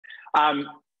Um,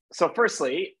 so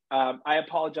firstly, I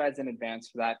apologize in advance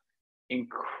for that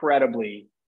incredibly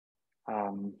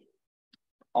um,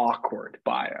 awkward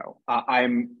bio.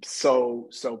 I'm so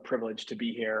privileged to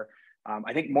be here.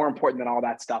 I think more important than all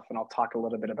that stuff, and I'll talk a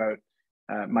little bit about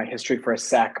my history for a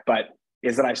sec, but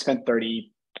is that I've spent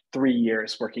 33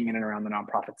 years working in and around the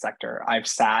nonprofit sector. I've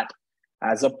sat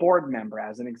as a board member,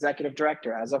 as an executive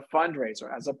director, as a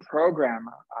fundraiser, as a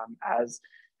programmer,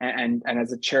 and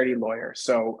as a charity lawyer.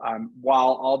 So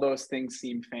while all those things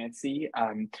seem fancy,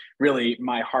 really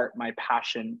my heart, my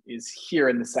passion is here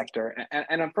in the sector.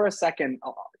 And for a second,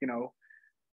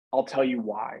 I'll tell you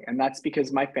why. And that's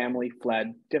because my family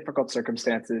fled difficult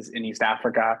circumstances in East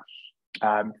Africa,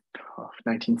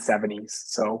 1970s.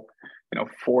 So,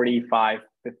 45,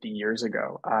 50 years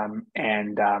ago.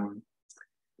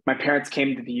 My parents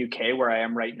came to the UK, where I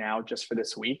am right now, just for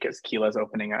this week, as Keela is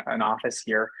opening an office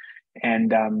here.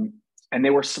 And they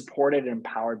were supported and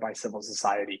empowered by civil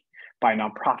society, by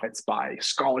nonprofits, by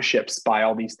scholarships, by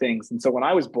all these things. And so when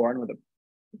I was born with an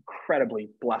incredibly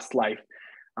blessed life,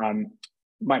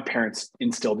 my parents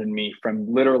instilled in me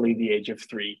from literally the age of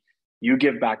 3, you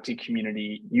give back to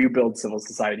community, you build civil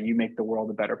society, you make the world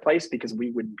a better place, because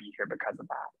we wouldn't be here because of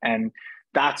that. And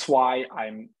that's why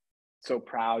I'm so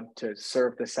proud to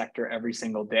serve the sector every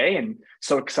single day, and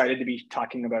so excited to be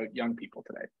talking about young people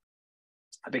today,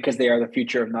 because they are the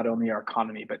future of not only our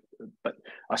economy, but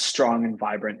a strong and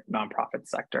vibrant nonprofit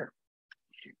sector.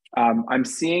 I'm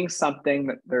seeing something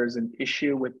that there's an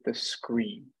issue with the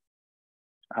screen.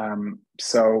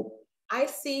 So I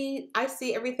see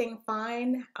everything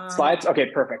fine. Slides? Okay,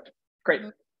 perfect. Great.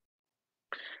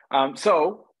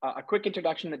 So a quick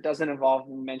introduction that doesn't involve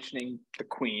mentioning the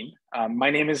Queen. My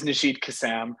name is Najeed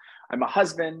Kassam. I'm a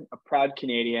husband, a proud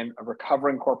Canadian, a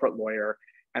recovering corporate lawyer,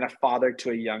 and a father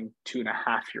to a young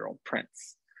 2.5-year-old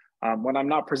prince. When I'm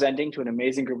not presenting to an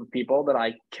amazing group of people that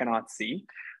I cannot see,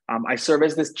 I serve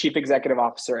as this chief executive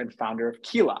officer and founder of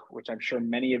Keela, which I'm sure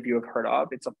many of you have heard of.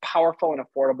 It's a powerful and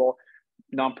affordable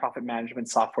nonprofit management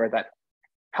software that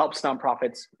helps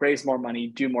nonprofits raise more money,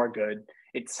 do more good.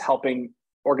 It's helping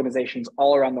organizations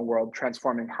all around the world,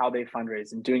 transforming how they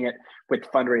fundraise and doing it with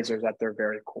fundraisers at their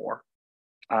very core.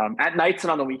 At nights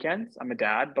and on the weekends, I'm a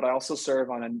dad, but I also serve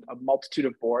on a multitude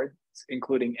of boards,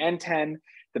 including N10,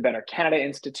 the Better Canada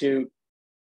Institute,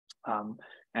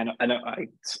 and a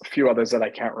few others that I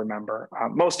can't remember.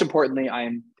 Most importantly, I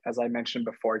am, as I mentioned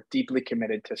before, deeply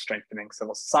committed to strengthening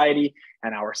civil society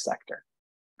and our sector.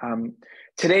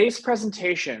 Today's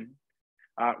presentation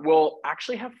will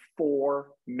actually have 4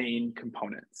 main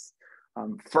components.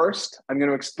 First, I'm going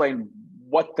to explain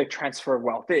what the transfer of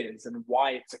wealth is and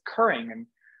why it's occurring and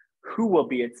who will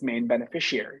be its main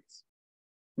beneficiaries.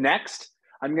 Next,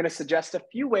 I'm going to suggest a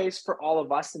few ways for all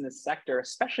of us in this sector,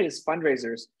 especially as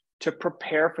fundraisers, to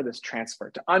prepare for this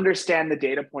transfer, to understand the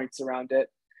data points around it.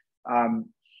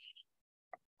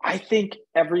 I think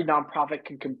every nonprofit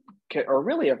can, or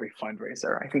really every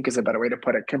fundraiser, I think is a better way to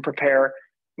put it, can prepare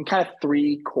in kind of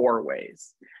 3 core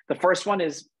ways. The first one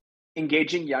is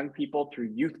engaging young people through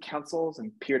youth councils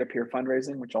and peer-to-peer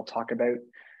fundraising, which I'll talk about.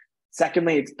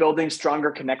 Secondly, it's building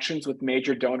stronger connections with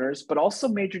major donors, but also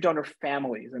major donor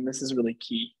families, and this is really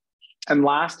key. And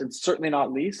last, and certainly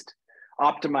not least,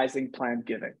 optimizing planned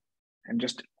giving. And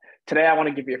just today, I want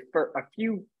to give you a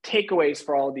few takeaways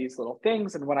for all of these little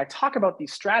things. And when I talk about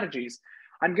these strategies,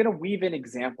 I'm going to weave in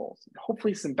examples,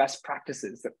 hopefully some best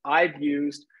practices that I've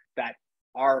used, that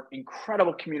our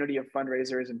incredible community of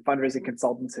fundraisers and fundraising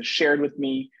consultants has shared with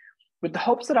me, with the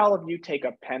hopes that all of you take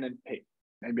a pen and paper.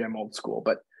 Maybe I'm old school,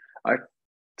 but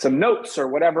some notes or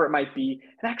whatever it might be,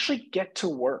 and actually get to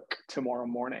work tomorrow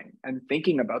morning and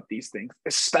thinking about these things,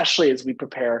 especially as we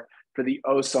prepare for the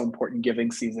oh so important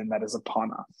giving season that is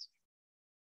upon us.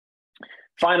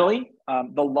 Finally,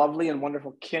 the lovely and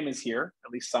wonderful Kim is here,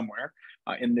 at least somewhere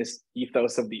in this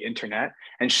ethos of the internet,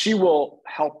 and she will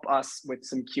help us with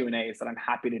some Q&As that I'm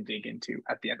happy to dig into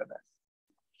at the end of this.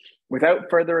 Without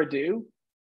further ado,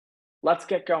 let's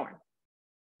get going.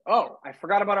 Oh, I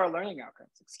forgot about our learning outcomes.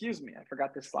 Excuse me, I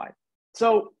forgot this slide.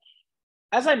 So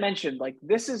as I mentioned,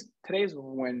 today's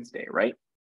Wednesday, right?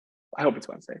 I hope it's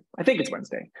Wednesday. I think it's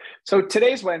Wednesday. So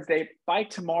today's Wednesday. By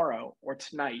tomorrow or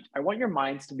tonight, I want your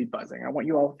minds to be buzzing. I want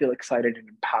you all to feel excited and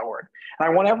empowered. And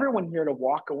I want everyone here to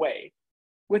walk away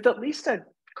with at least a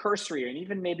cursory and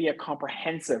even maybe a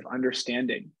comprehensive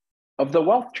understanding of the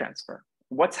wealth transfer,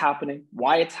 what's happening,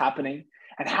 why it's happening,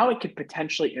 and how it could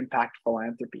potentially impact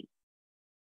philanthropy.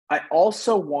 I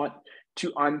also want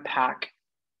to unpack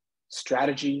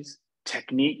strategies,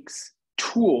 techniques,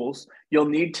 tools you'll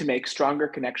need to make stronger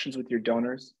connections with your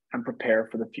donors and prepare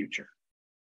for the future.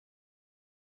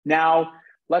 Now,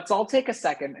 let's all take a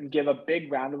second and give a big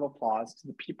round of applause to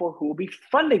the people who will be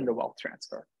funding the wealth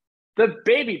transfer, the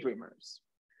baby boomers.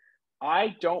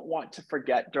 I don't want to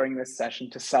forget during this session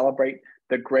to celebrate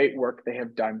the great work they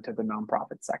have done to the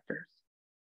nonprofit sectors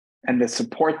and the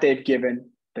support they've given,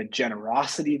 the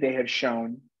generosity they have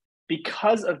shown.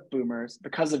 Because of boomers,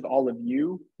 because of all of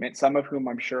you, some of whom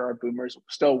I'm sure are boomers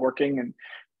still working and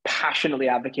passionately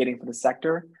advocating for the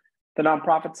sector, the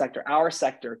nonprofit sector, our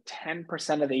sector,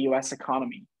 10% of the US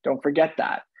economy, don't forget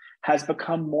that, has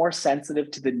become more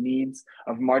sensitive to the needs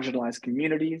of marginalized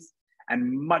communities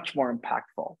and much more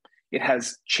impactful. It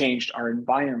has changed our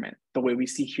environment, the way we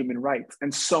see human rights,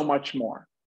 and so much more.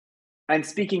 And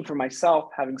speaking for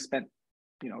myself, having spent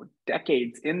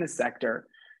decades in the sector,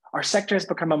 our sector has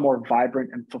become a more vibrant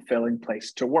and fulfilling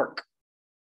place to work.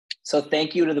 So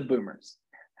thank you to the boomers.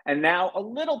 And now a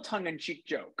little tongue-in-cheek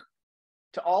joke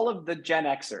to all of the Gen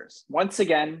Xers. Once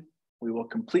again, we will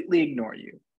completely ignore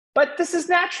you. But this is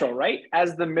natural, right?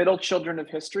 As the middle children of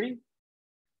history.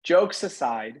 Jokes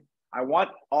aside, I want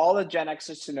all the Gen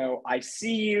Xers to know I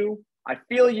see you, I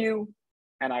feel you,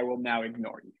 and I will now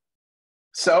ignore you.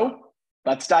 So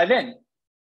let's dive in.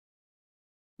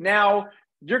 Now,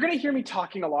 you're going to hear me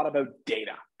talking a lot about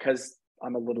data because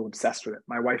I'm a little obsessed with it.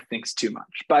 My wife thinks too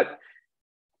much. But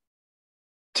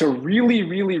to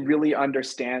really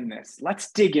understand this,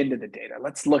 let's dig into the data.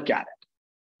 Let's look at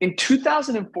it. In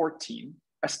 2014,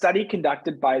 a study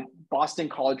conducted by Boston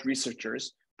College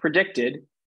researchers predicted,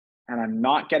 and I'm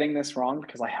not getting this wrong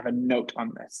because I have a note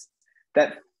on this,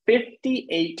 that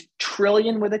 58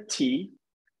 trillion with a T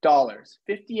dollars,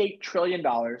 $58 trillion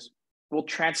will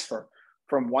transfer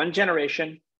from one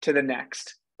generation to the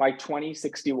next by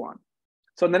 2061.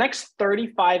 So in the next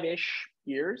 35-ish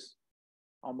years,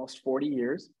 almost 40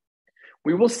 years,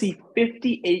 we will see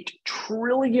 $58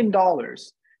 trillion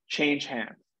change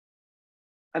hands.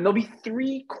 And there'll be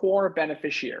three core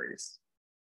beneficiaries.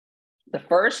 The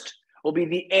first will be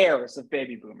the heirs of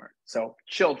baby boomer. So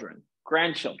children,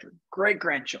 grandchildren,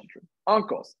 great-grandchildren,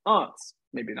 uncles, aunts,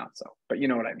 maybe not so, but you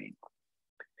know what I mean.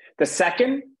 The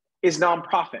second is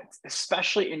nonprofits,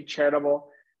 especially in charitable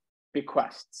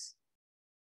bequests.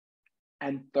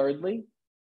 And thirdly,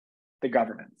 the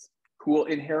governments, who will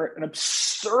inherit an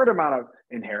absurd amount of,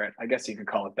 I guess you could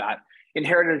call it that,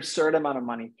 inherit an absurd amount of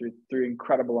money through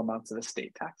incredible amounts of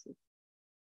estate taxes.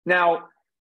 Now,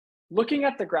 looking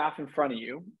at the graph in front of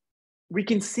you, we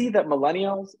can see that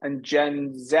millennials and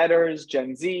Gen Zers,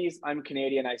 Gen Zs, I'm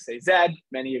Canadian, I say Z,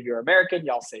 many of you are American,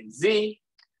 y'all say Z,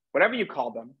 whatever you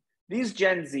call them, these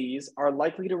Gen Zs are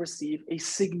likely to receive a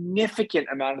significant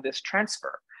amount of this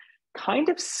transfer, kind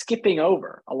of skipping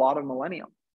over a lot of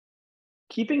millennials.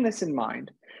 Keeping this in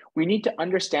mind, we need to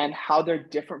understand how they're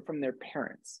different from their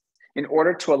parents in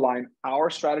order to align our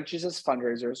strategies as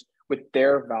fundraisers with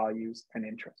their values and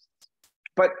interests.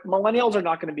 But millennials are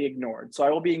not going to be ignored, so I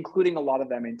will be including a lot of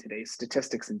them in today's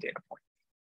statistics and data points.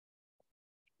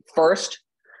 First,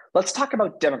 let's talk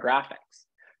about demographics.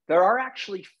 There are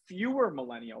actually fewer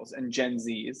millennials and Gen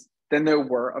Zs than there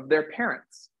were of their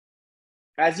parents.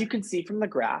 As you can see from the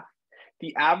graph,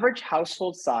 the average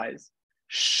household size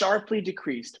sharply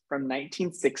decreased from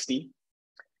 1960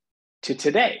 to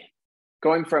today,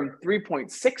 going from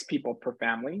 3.6 people per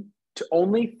family to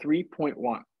only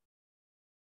 3.1.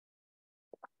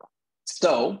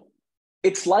 So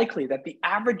it's likely that the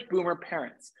average boomer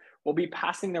parents will be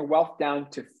passing their wealth down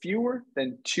to fewer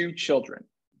than 2 children.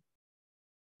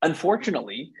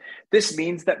 Unfortunately, this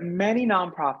means that many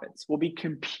nonprofits will be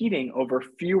competing over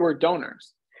fewer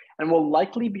donors and will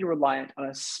likely be reliant on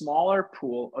a smaller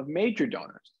pool of major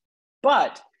donors,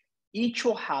 but each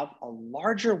will have a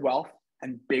larger wealth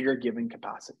and bigger giving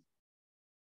capacity.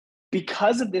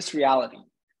 Because of this reality,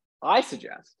 I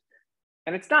suggest,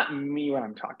 and it's not me when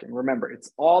I'm talking, remember,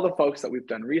 it's all the folks that we've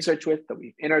done research with, that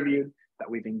we've interviewed, that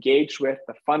we've engaged with,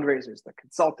 the fundraisers, the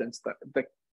consultants, the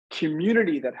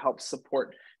community that helps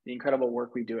support the incredible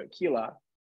work we do at Keela.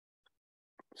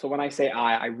 So when I say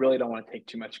I really don't want to take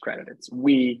too much credit. It's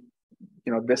we,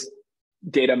 this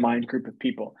data mined group of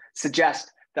people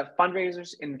suggest that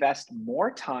fundraisers invest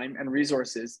more time and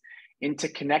resources into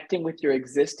connecting with your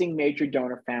existing major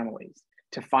donor families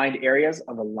to find areas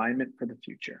of alignment for the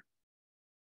future.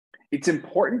 It's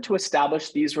important to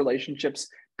establish these relationships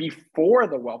before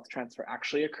the wealth transfer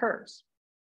actually occurs.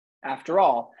 After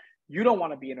all, you don't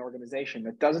want to be an organization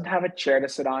that doesn't have a chair to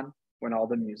sit on when all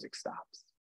the music stops.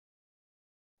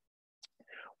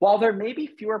 While there may be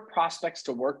fewer prospects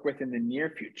to work with in the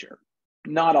near future,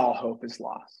 not all hope is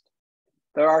lost.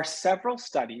 There are several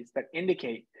studies that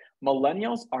indicate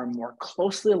millennials are more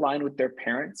closely aligned with their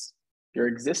parents, your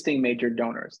existing major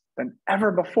donors, than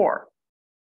ever before.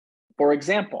 For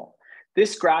example,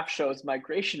 this graph shows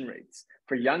migration rates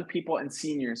for young people and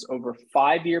seniors over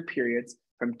 5-year periods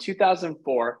from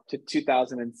 2004 to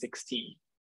 2016,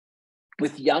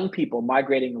 with young people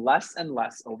migrating less and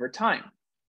less over time.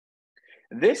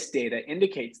 This data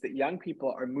indicates that young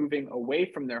people are moving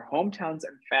away from their hometowns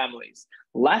and families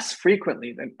less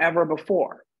frequently than ever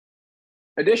before.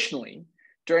 Additionally,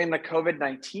 during the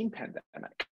COVID-19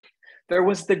 pandemic, there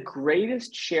was the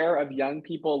greatest share of young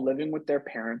people living with their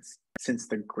parents since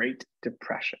the Great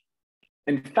Depression.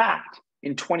 In fact,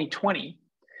 in 2020,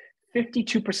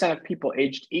 52% of people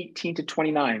aged 18 to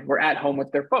 29 were at home with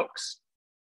their folks.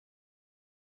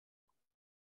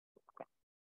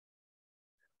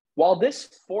 While this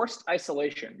forced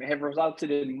isolation may have resulted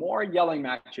in more yelling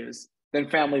matches than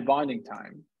family bonding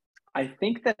time, I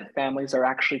think that families are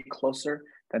actually closer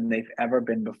than they've ever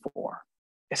been before,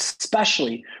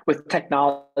 especially with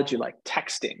technology like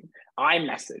texting,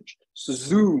 iMessage,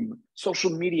 Zoom,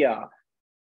 social media,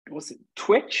 was it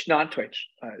Twitch? Not Twitch,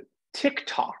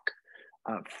 TikTok,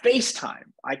 FaceTime.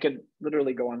 I could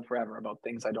literally go on forever about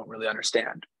things I don't really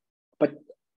understand. But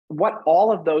what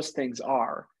all of those things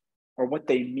are, or what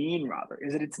they mean rather,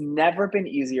 is that it's never been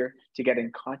easier to get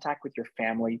in contact with your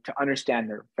family, to understand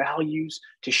their values,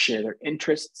 to share their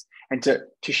interests, and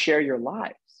to share your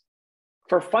lives.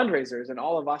 For fundraisers and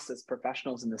all of us as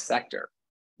professionals in the sector,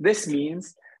 this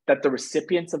means that the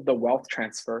recipients of the wealth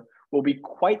transfer will be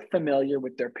quite familiar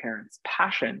with their parents'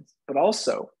 passions, but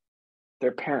also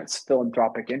their parents'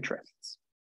 philanthropic interests.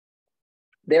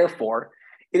 Therefore,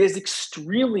 it is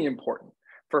extremely important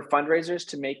for fundraisers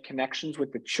to make connections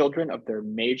with the children of their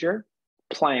major,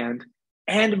 planned,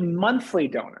 and monthly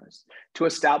donors to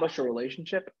establish a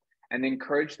relationship and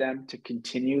encourage them to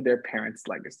continue their parents'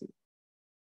 legacy.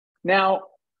 Now,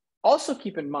 also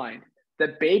keep in mind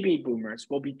that baby boomers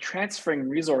will be transferring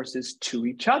resources to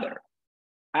each other.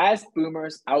 As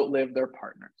boomers outlive their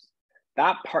partners,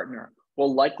 that partner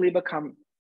will likely become,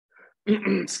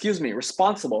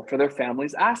 responsible for their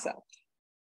family's assets.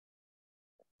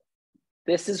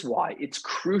 This is why it's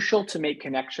crucial to make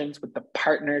connections with the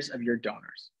partners of your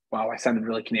donors. Wow, I sounded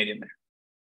really Canadian there.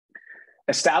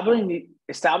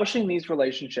 Establishing these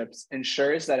relationships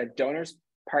ensures that a donor's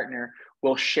partner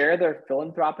will share their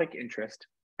philanthropic interest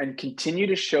and continue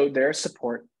to show their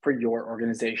support for your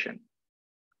organization.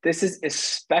 This is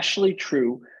especially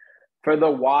true for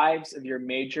the wives of your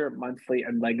major, monthly,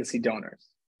 and legacy donors.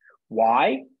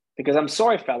 Why? Because I'm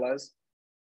sorry, fellas,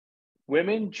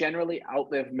 women generally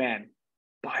outlive men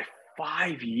by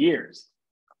 5 years.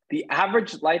 The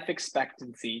average life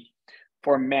expectancy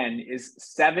for men is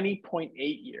 70.8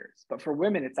 years, but for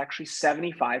women, it's actually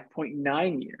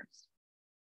 75.9 years.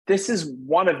 This is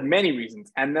one of many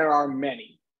reasons, and there are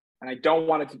many, and I don't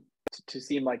want it to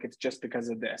seem like it's just because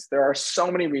of this. There are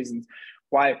so many reasons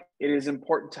why it is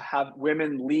important to have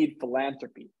women lead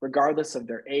philanthropy, regardless of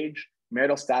their age,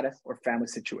 marital status, or family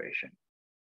situation.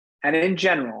 And in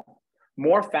general,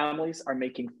 more families are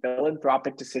making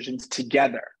philanthropic decisions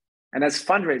together. And as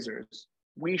fundraisers,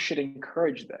 we should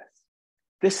encourage this.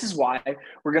 This is why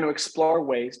we're going to explore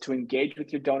ways to engage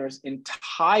with your donor's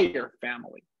entire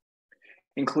family,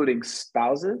 including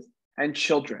spouses and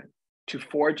children, to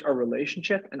forge a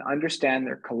relationship and understand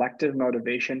their collective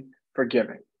motivation for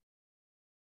giving.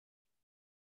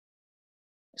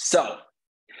 So,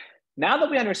 now that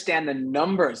we understand the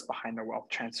numbers behind the wealth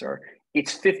transfer,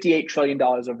 it's $58 trillion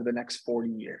over the next 40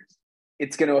 years.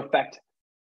 It's going to affect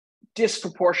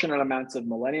disproportionate amounts of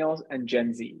millennials and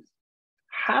Gen Zs.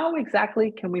 How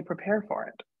exactly can we prepare for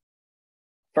it?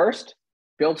 First,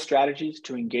 build strategies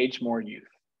to engage more youth.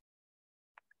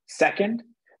 Second,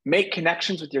 make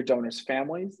connections with your donors'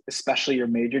 families, especially your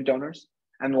major donors.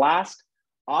 And last,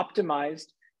 optimize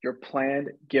your planned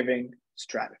giving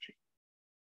strategy.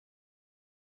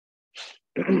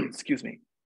 Excuse me.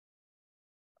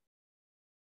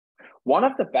 One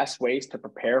of the best ways to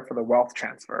prepare for the wealth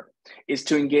transfer is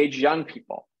to engage young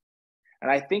people. And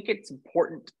I think it's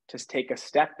important to take a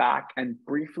step back and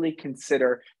briefly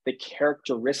consider the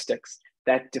characteristics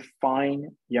that define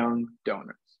young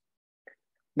donors.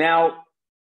 Now,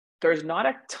 there's not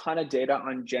a ton of data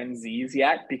on Gen Zs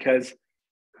yet because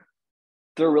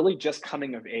they're really just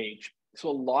coming of age. So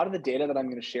a lot of the data that I'm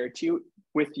going to share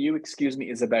with you,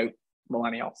 is about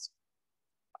millennials.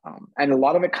 And a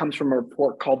lot of it comes from a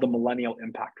report called the Millennial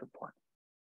Impact Report,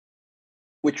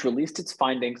 which released its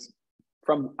findings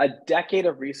from a decade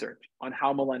of research on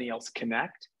how millennials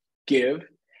connect, give,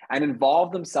 and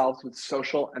involve themselves with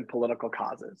social and political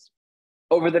causes.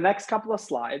 Over the next couple of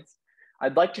slides,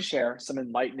 I'd like to share some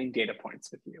enlightening data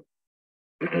points with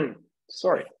you.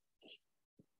 Sorry.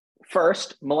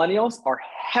 First, millennials are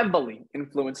heavily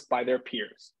influenced by their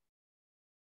peers.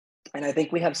 And I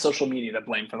think we have social media to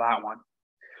blame for that one.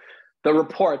 The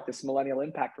report, this Millennial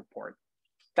Impact Report,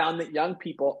 found that young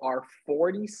people are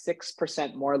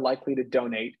 46% more likely to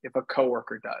donate if a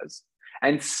coworker does,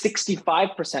 and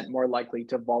 65% more likely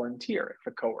to volunteer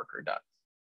if a coworker does.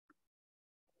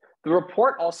 The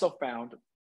report also found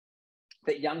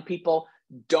that young people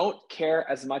don't care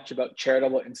as much about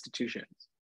charitable institutions.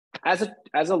 As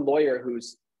a lawyer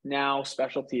whose now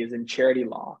specialty is in charity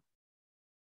law,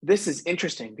 this is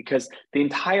interesting because the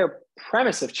entire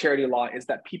premise of charity law is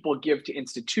that people give to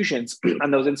institutions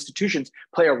and those institutions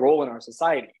play a role in our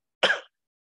society.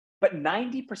 But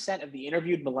 90% of the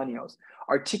interviewed millennials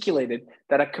articulated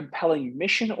that a compelling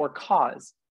mission or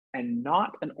cause and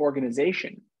not an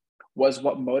organization was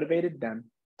what motivated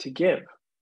them to give.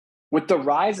 With the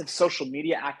rise of social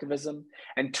media activism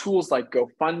and tools like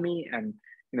GoFundMe and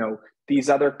these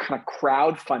other kind of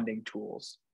crowdfunding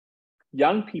tools,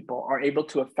 young people are able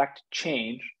to affect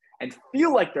change and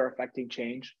feel like they're affecting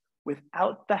change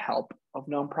without the help of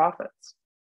nonprofits.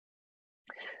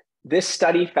 This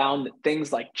study found that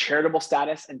things like charitable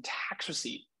status and tax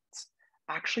receipts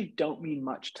actually don't mean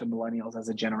much to millennials as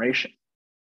a generation.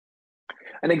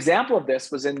 An example of this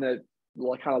was in the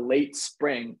kind of late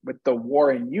spring with the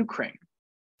war in Ukraine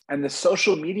and the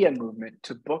social media movement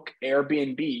to book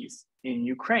Airbnbs in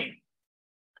Ukraine.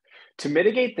 To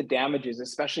mitigate the damages,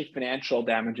 especially financial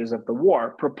damages of the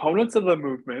war, proponents of the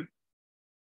movement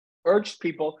urged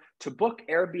people to book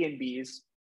Airbnbs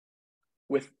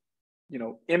with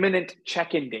imminent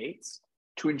check-in dates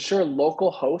to ensure local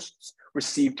hosts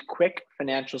received quick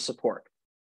financial support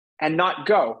and not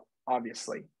go,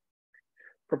 obviously.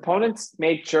 Proponents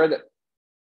made sure that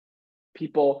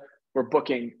people were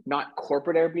booking not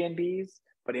corporate Airbnbs,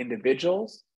 but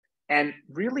individuals, and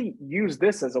really use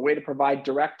this as a way to provide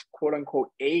direct, quote unquote,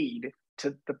 aid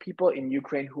to the people in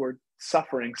Ukraine who are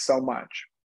suffering so much.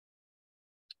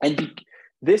 And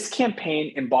this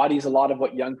campaign embodies a lot of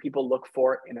what young people look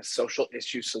for in a social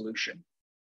issue solution.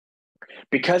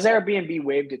 Because Airbnb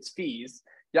waived its fees,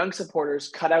 young supporters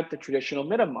cut out the traditional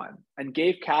minimum and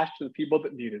gave cash to the people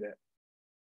that needed it.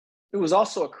 It was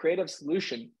also a creative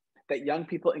solution that young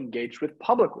people engaged with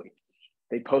publicly.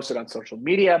 They posted on social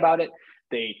media about it.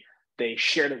 They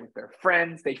shared it with their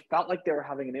friends. They felt like they were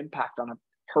having an impact on a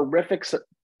horrific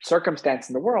circumstance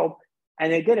in the world,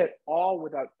 and they did it all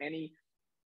without any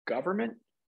government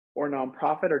or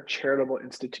nonprofit or charitable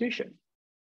institution.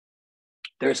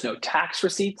 There's no tax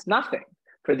receipts, nothing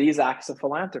for these acts of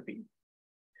philanthropy.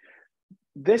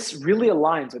 This really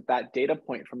aligns with that data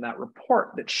point from that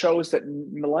report that shows that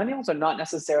millennials are not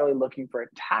necessarily looking for a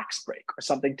tax break or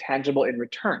something tangible in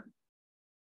return.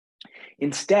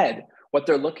 Instead, what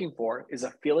they're looking for is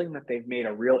a feeling that they've made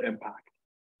a real impact.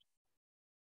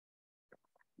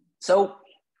 So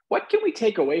what can we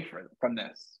take away from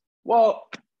this? Well,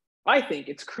 I think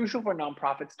it's crucial for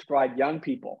nonprofits to provide young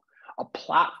people a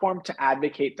platform to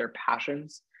advocate their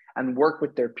passions and work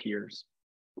with their peers.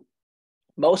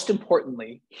 Most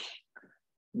importantly,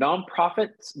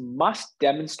 nonprofits must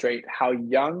demonstrate how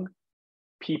young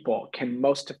people can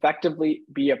most effectively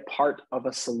be a part of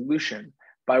a solution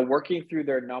by working through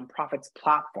their nonprofit's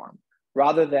platform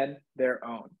rather than their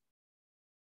own.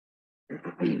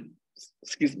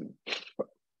 Excuse me.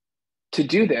 To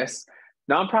do this,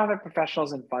 nonprofit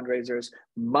professionals and fundraisers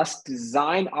must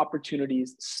design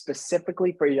opportunities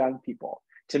specifically for young people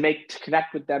to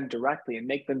connect with them directly and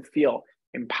make them feel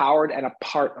empowered and a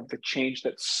part of the change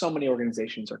that so many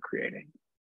organizations are creating.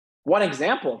 One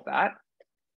example of that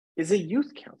is a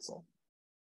youth council.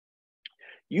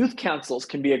 Youth councils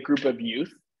can be a group of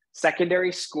youth,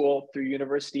 secondary school through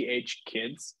university age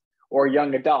kids, or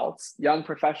young adults, young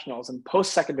professionals, and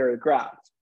post-secondary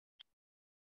grads.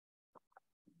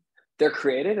 They're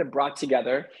created and brought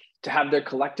together to have their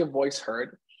collective voice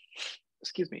heard,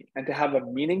 and to have a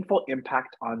meaningful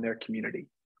impact on their community.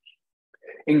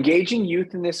 Engaging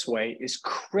youth in this way is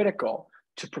critical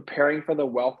to preparing for the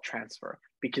wealth transfer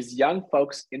because young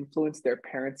folks influence their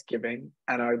parents' giving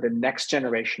and are the next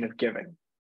generation of giving.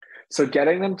 So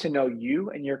getting them to know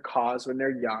you and your cause when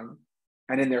they're young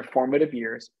and in their formative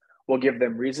years will give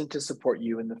them reason to support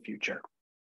you in the future.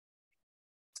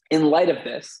 In light of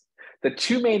this, the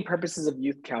two main purposes of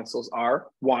youth councils are,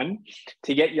 one,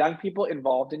 to get young people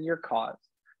involved in your cause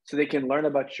so they can learn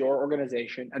about your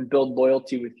organization and build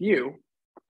loyalty with you.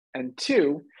 And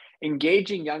two,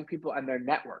 engaging young people and their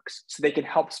networks so they can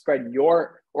help spread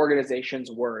your organization's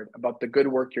word about the good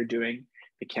work you're doing,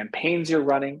 the campaigns you're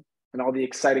running, and all the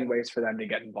exciting ways for them to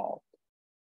get involved.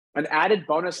 An added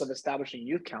bonus of establishing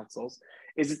youth councils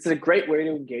is it's a great way to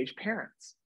engage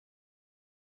parents.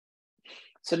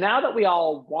 So now that we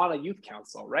all want a youth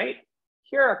council, right?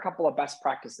 Here are a couple of best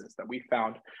practices that we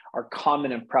found are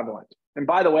common and prevalent. And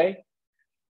by the way,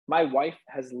 my wife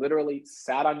has literally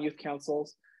sat on youth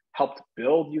councils, helped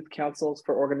build youth councils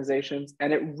for organizations,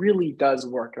 and it really does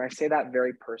work. And I say that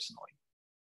very personally.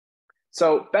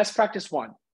 So best practice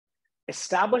one,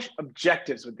 establish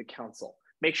objectives with the council.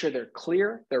 Make sure they're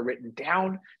clear, they're written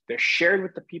down, they're shared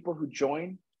with the people who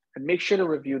join, and make sure to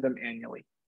review them annually.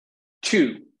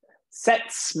 Two,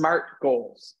 set SMART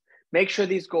goals. Make sure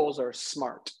these goals are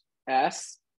SMART.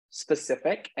 S,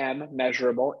 specific, M,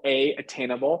 measurable, A,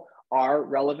 attainable, R,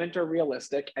 relevant or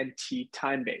realistic, and T,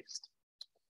 time-based.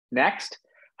 Next,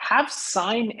 have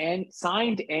signed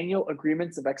annual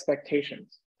agreements of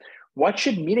expectations. What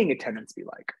should meeting attendance be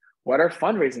like? What are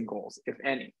fundraising goals, if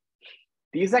any?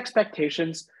 These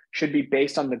expectations should be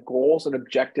based on the goals and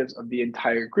objectives of the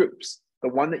entire groups, the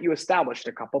one that you established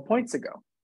a couple points ago.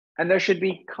 And there should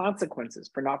be consequences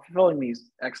for not fulfilling these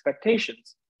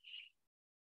expectations.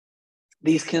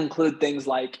 These can include things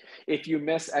like if you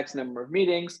miss X number of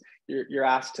meetings, you're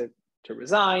asked to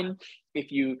resign.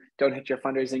 If you don't hit your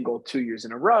fundraising goal 2 years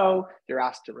in a row, you're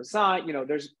asked to resign.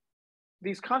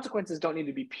 These consequences don't need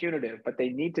to be punitive, but they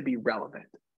need to be relevant.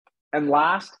 And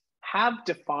last, have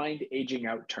defined aging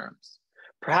out terms.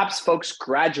 Perhaps folks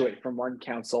graduate from one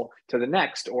council to the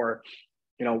next, or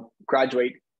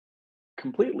graduate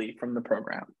completely from the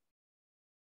program.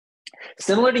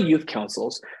 Similar to youth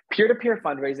councils, peer-to-peer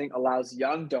fundraising allows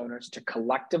young donors to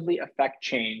collectively affect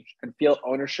change and feel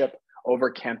ownership over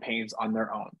campaigns on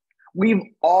their own. We've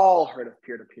all heard of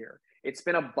peer-to-peer. It's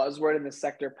been a buzzword in the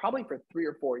sector probably for 3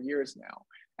 or 4 years now.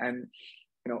 And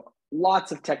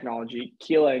lots of technology,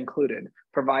 Keela included,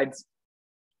 provides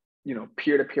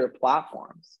peer-to-peer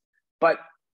platforms. But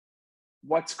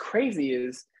what's crazy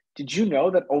is, did you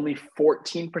know that only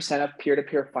 14% of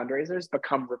peer-to-peer fundraisers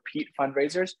become repeat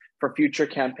fundraisers for future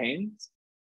campaigns?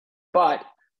 But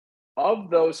of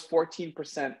those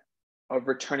 14% of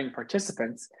returning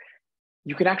participants,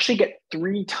 you can actually get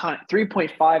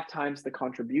 3.5 times the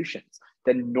contributions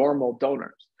than normal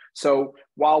donors. So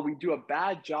while we do a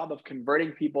bad job of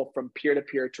converting people from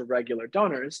peer-to-peer to regular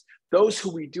donors, those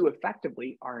who we do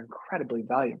effectively are incredibly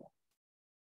valuable.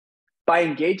 By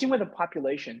engaging with a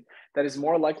population that is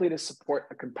more likely to support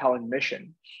a compelling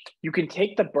mission, you can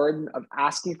take the burden of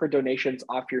asking for donations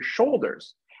off your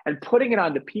shoulders and putting it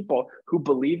onto people who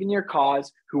believe in your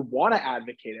cause, who want to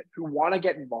advocate it, who want to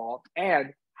get involved,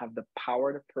 and have the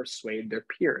power to persuade their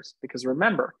peers. Because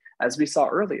remember, as we saw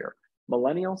earlier,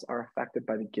 millennials are affected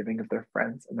by the giving of their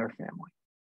friends and their family.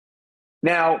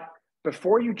 Now,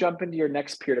 before you jump into your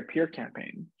next peer-to-peer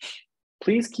campaign,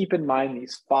 please keep in mind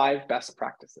these 5 best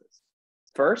practices.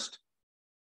 First,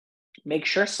 make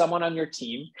sure someone on your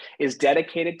team is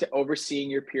dedicated to overseeing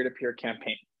your peer-to-peer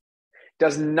campaign.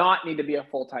 Does not need to be a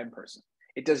full-time person.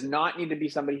 It does not need to be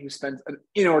somebody who spends an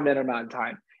inordinate amount of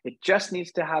time. It just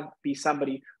needs to be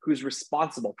somebody who's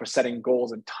responsible for setting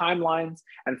goals and timelines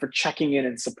and for checking in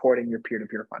and supporting your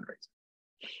peer-to-peer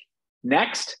fundraising.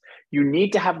 Next, you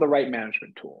need to have the right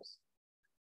management tools.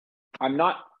 I'm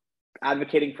not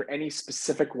advocating for any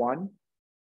specific one.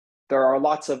 There are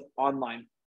lots of online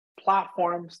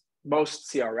platforms. Most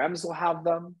CRMs will have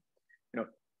them.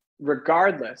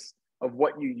 Regardless of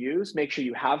what you use, make sure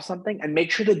you have something, and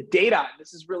make sure the data,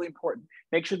 this is really important,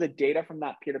 make sure the data from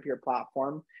that peer-to-peer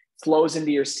platform flows into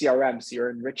your CRM, so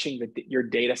you're enriching your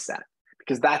data set,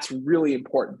 because that's really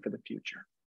important for the future.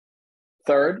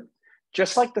 Third,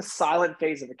 just like the silent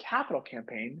phase of a capital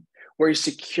campaign, where you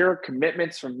secure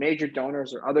commitments from major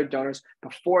donors or other donors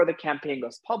before the campaign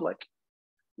goes public,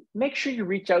 make sure you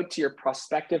reach out to your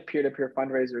prospective peer-to-peer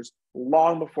fundraisers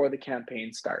long before the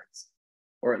campaign starts,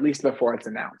 or at least before it's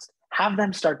announced. Have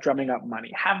them start drumming up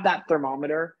money. Have that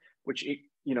thermometer, which,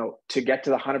 to get to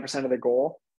the 100% of the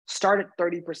goal, start at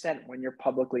 30% when you're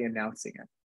publicly announcing it.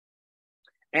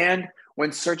 And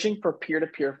when searching for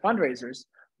peer-to-peer fundraisers,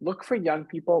 look for young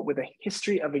people with a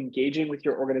history of engaging with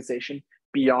your organization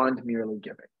beyond merely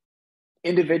giving.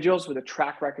 Individuals with a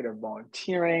track record of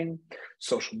volunteering,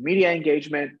 social media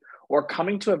engagement, or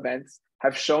coming to events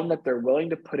have shown that they're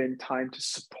willing to put in time to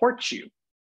support you,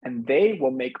 and they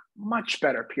will make much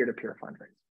better peer-to-peer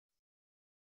fundraising.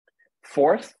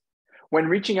 Fourth, when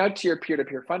reaching out to your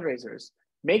peer-to-peer fundraisers,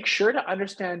 make sure to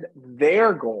understand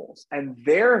their goals and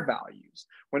their values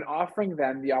when offering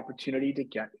them the opportunity to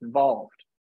get involved.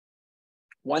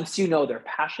 Once you know their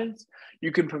passions,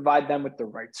 you can provide them with the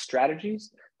right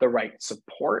strategies, the right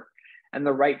support, and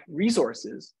the right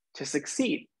resources to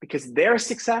succeed, because their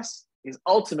success is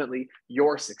ultimately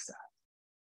your success.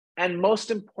 And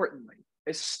most importantly,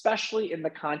 especially in the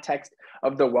context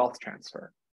of the wealth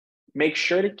transfer, Make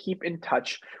sure to keep in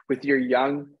touch with your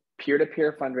young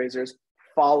peer-to-peer fundraisers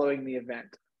following the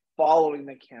event, following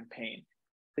the campaign.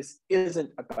 This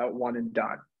isn't about one and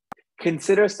done.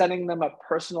 Consider sending them a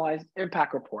personalized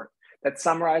impact report that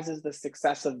summarizes the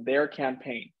success of their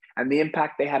campaign and the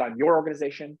impact they had on your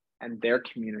organization and their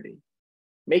community.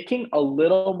 Making a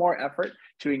little more effort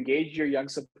to engage your young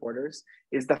supporters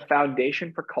is the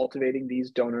foundation for cultivating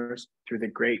these donors through the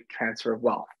great transfer of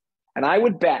wealth. And I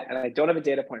would bet, and I don't have a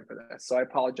data point for this, so I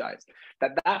apologize,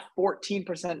 that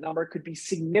 14% number could be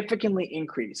significantly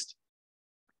increased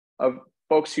of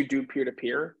folks who do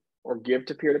peer-to-peer or give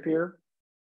to peer-to-peer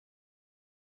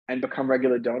and become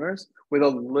regular donors with a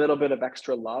little bit of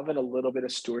extra love and a little bit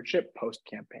of stewardship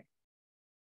post-campaign.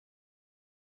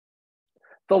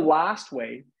 The last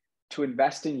way to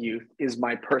invest in youth is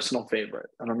my personal favorite.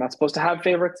 And I'm not supposed to have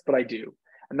favorites, but I do.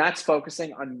 And that's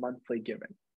focusing on monthly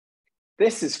giving.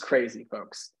 This is crazy,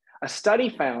 folks. A study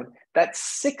found that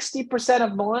 60%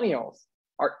 of millennials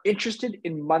are interested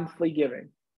in monthly giving.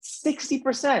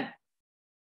 60%.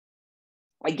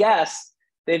 I guess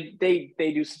they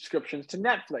do subscriptions to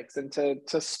Netflix and to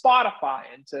Spotify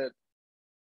and to,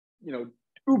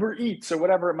 Uber Eats or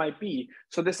whatever it might be.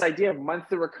 So this idea of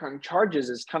monthly recurring charges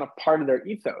is kind of part of their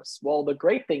ethos. Well, the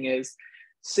great thing is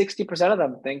 60% of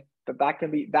them think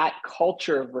that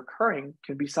culture of recurring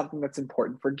can be something that's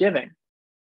important for giving.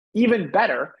 Even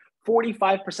better,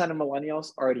 45% of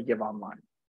millennials already give online,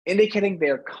 indicating they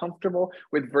are comfortable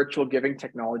with virtual giving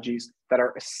technologies that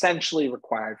are essentially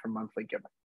required for monthly giving.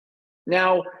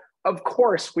 Now, of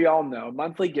course, we all know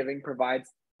monthly giving provides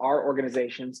our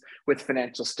organizations with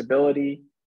financial stability,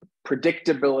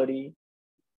 predictability,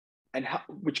 and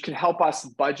which can help us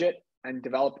budget and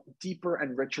develop deeper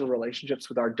and richer relationships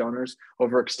with our donors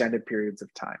over extended periods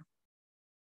of time.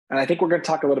 And I think we're going to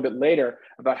talk a little bit later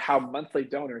about how monthly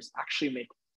donors actually make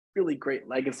really great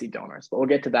legacy donors, but we'll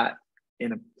get to that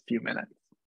in a few minutes.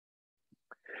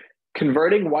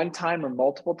 Converting one-time or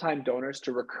multiple-time donors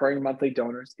to recurring monthly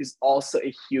donors is also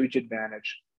a huge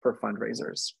advantage for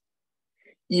fundraisers.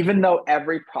 Even though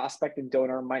every prospect and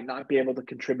donor might not be able to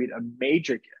contribute a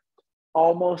major gift,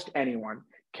 almost anyone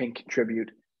can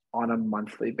contribute on a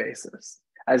monthly basis,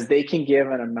 as they can give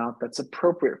an amount that's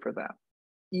appropriate for them,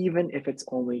 even if it's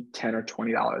only $10 or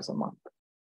 $20 a month.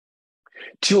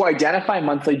 To identify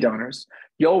monthly donors,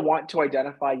 you'll want to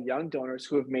identify young donors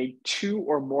who have made 2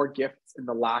 or more gifts in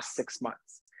the last 6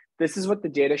 months. This is what the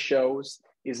data shows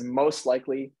is most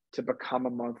likely to become a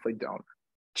monthly donor.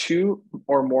 2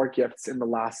 or more gifts in the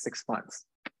last 6 months.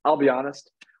 I'll be honest,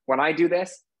 when I do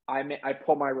this, I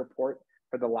pull my report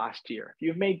for the last year. If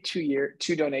you've made 2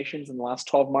 donations in the last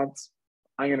 12 months,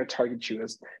 I'm going to target you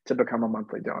to become a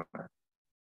monthly donor.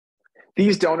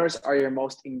 These donors are your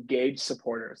most engaged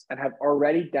supporters and have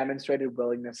already demonstrated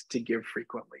willingness to give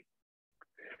frequently.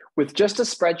 With just a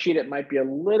spreadsheet, it might be a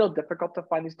little difficult to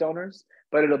find these donors,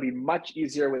 but it'll be much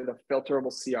easier with a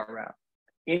filterable CRM.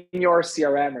 In your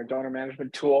CRM or donor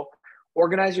management tool,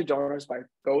 organize your donors by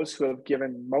those who have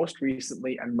given most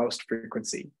recently and most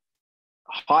frequency.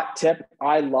 Hot tip,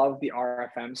 I love the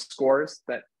RFM scores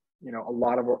that a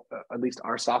lot of at least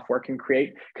our software can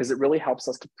create, because it really helps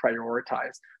us to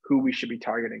prioritize who we should be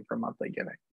targeting for monthly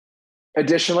giving.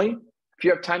 Additionally, if you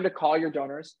have time to call your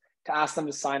donors to ask them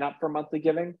to sign up for monthly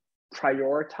giving,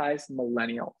 prioritize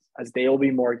millennials, as they will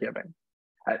be more giving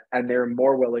and they're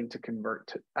more willing to convert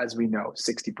to, as we know,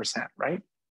 60%, right?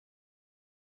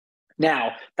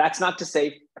 Now, that's not to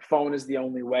say phone is the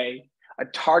only way. A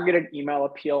targeted email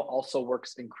appeal also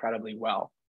works incredibly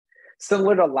well.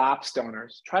 Similar to lapsed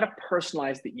donors, try to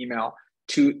personalize the email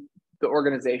to the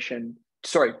organization,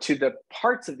 to the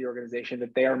parts of the organization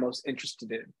that they are most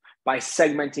interested in by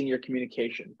segmenting your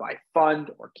communication by fund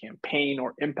or campaign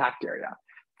or impact area.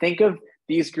 Think of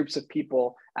these groups of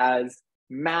people as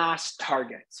mass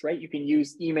targets, right? You can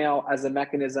use email as a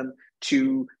mechanism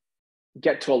to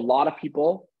get to a lot of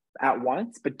people at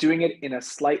once, but doing it in a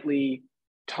slightly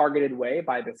targeted way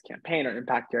by this campaign or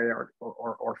impact area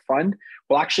or fund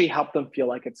will actually help them feel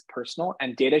like it's personal,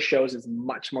 and data shows is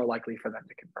much more likely for them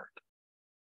to convert.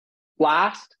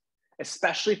 Last,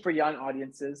 especially for young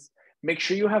audiences, make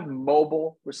sure you have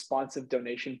mobile responsive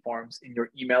donation forms in your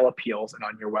email appeals and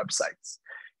on your websites.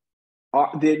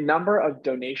 The number of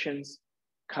donations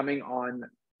coming on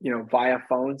via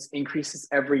phones increases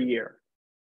every year.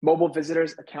 Mobile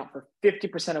visitors account for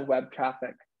 50% of web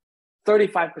traffic,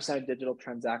 35% of digital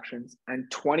transactions, and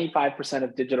 25%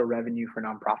 of digital revenue for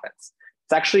nonprofits.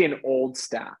 It's actually an old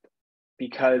stat,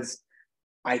 because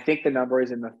I think the number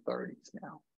is in the 30s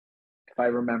now, if I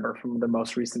remember from the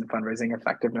most recent fundraising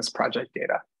effectiveness project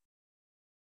data.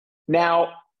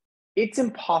 Now, it's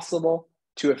impossible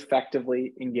to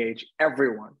effectively engage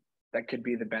everyone that could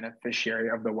be the beneficiary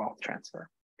of the wealth transfer.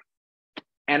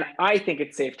 And I think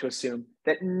it's safe to assume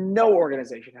that no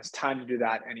organization has time to do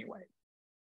that anyway.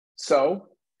 So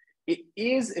it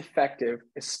is effective,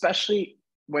 especially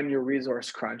when you're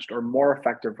resource crunched, or more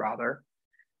effective rather,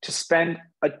 to spend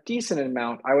a decent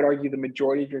amount, I would argue the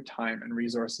majority of your time and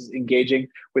resources, engaging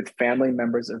with family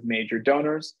members of major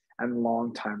donors and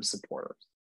longtime supporters.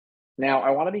 Now,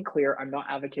 I want to be clear, I'm not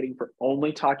advocating for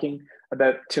only talking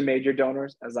to major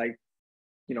donors. As I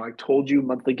told you,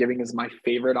 monthly giving is my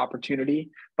favorite opportunity,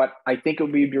 but I think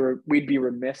we'd be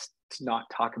remiss to not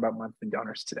talk about monthly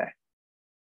donors today.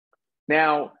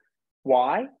 Now,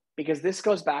 why? Because this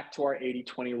goes back to our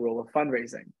 80-20 rule of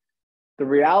fundraising. The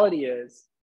reality is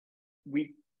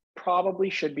we probably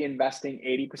should be investing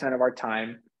 80% of our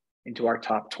time into our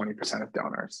top 20% of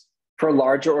donors. For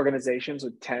larger organizations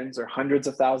with tens or hundreds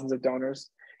of thousands of donors,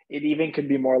 it even could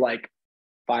be more like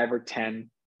 5 or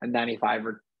 10 and 95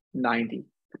 or 90%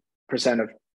 of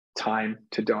time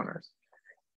to donors.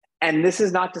 And this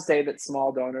is not to say that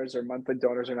small donors or monthly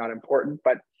donors are not important,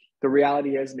 but the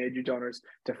reality is major donors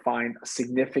define a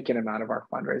significant amount of our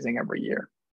fundraising every year.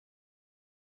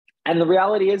 And the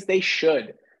reality is they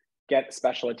should get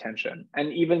special attention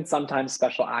and even sometimes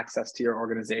special access to your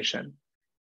organization.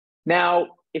 Now,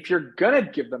 if you're gonna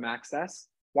give them access,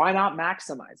 why not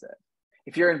maximize it?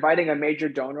 If you're inviting a major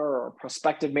donor or a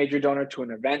prospective major donor to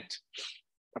an event,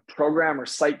 a program or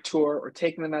site tour, or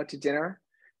taking them out to dinner,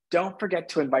 don't forget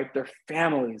to invite their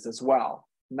families as well.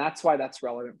 And that's why that's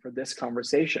relevant for this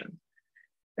conversation.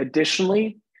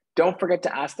 Additionally, don't forget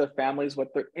to ask their families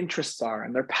what their interests are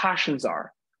and their passions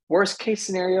are. Worst case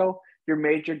scenario, your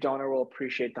major donor will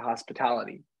appreciate the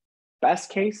hospitality. Best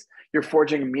case, you're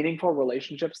forging meaningful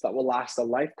relationships that will last a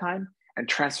lifetime and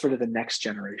transfer to the next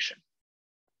generation.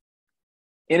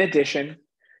 In addition,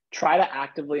 try to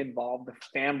actively involve the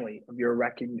family of your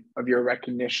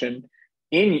recognition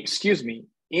in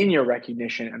your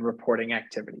recognition and reporting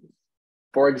activities.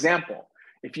 For example,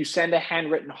 if you send a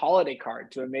handwritten holiday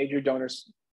card to a major donor,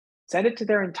 send it to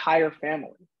their entire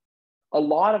family. A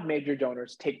lot of major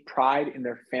donors take pride in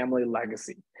their family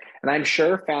legacy, and I'm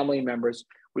sure family members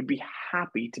would be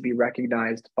happy to be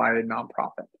recognized by a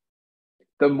nonprofit.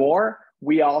 The more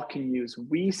we all can use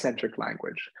we-centric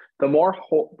language, the more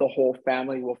the whole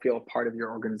family will feel a part of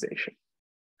your organization.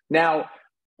 Now,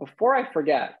 before I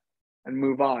forget and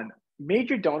move on,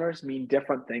 major donors mean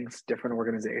different things to different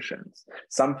organizations.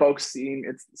 Some folks see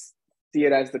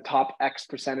it as the top X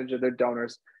percentage of their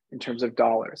donors in terms of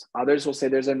dollars. Others will say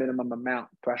there's a minimum amount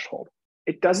threshold.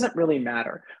 It doesn't really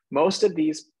matter. Most of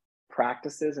these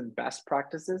practices and best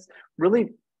practices really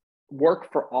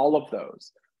work for all of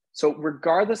those. So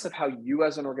regardless of how you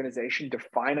as an organization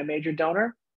define a major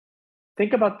donor,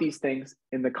 think about these things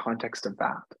in the context of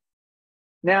that.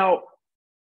 Now,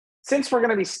 since we're going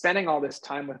to be spending all this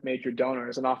time with major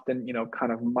donors and often,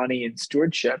 kind of money and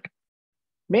stewardship,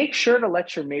 make sure to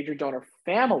let your major donor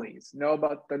families know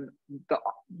about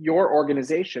your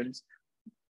organization's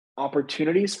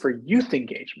opportunities for youth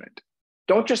engagement.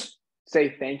 Don't just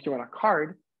say thank you on a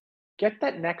card. Get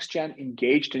that next gen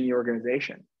engaged in your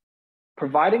organization.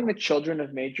 Providing the children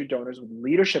of major donors with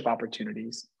leadership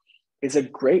opportunities is a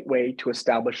great way to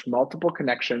establish multiple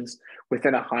connections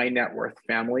within a high net worth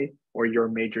family or your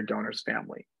major donor's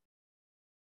family.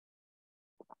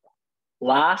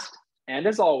 Last, and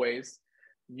as always,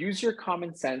 use your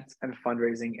common sense and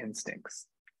fundraising instincts.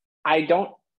 I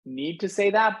don't need to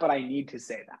say that, but I need to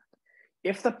say that.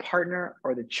 If the partner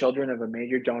or the children of a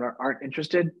major donor aren't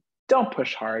interested, don't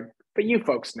push hard, but you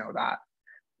folks know that.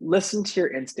 Listen to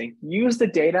your instinct. Use the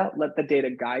data, let the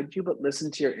data guide you, but listen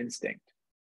to your instinct.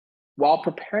 While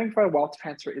preparing for a wealth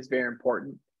transfer is very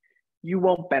important, you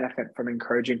won't benefit from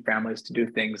encouraging families to do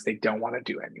things they don't want to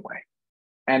do anyway.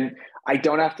 And I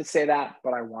don't have to say that,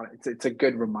 but it's a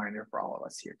good reminder for all of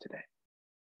us here today.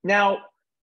 Now,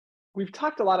 we've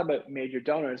talked a lot about major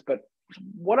donors, but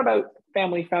what about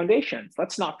family foundations?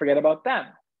 Let's not forget about them.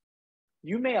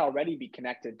 You may already be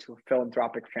connected to a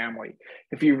philanthropic family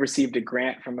if you received a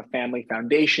grant from a family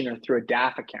foundation or through a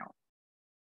DAF account.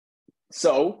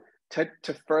 So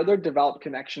to further develop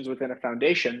connections within a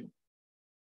foundation,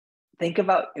 think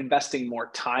about investing more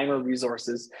time or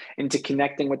resources into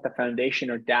connecting with the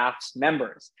foundation or DAF's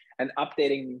members and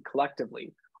updating them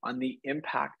collectively on the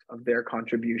impact of their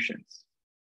contributions.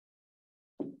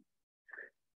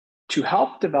 To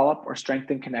help develop or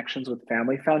strengthen connections with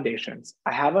family foundations,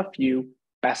 I have a few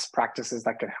best practices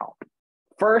that could help.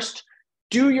 First,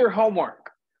 do your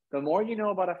homework. The more you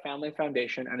know about a family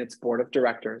foundation and its board of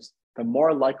directors, the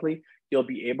more likely you'll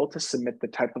be able to submit the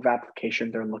type of application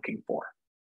they're looking for.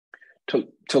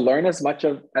 To learn as much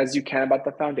as you can about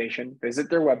the foundation, visit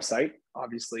their website,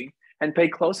 obviously, and pay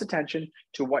close attention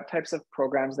to what types of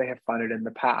programs they have funded in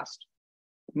the past.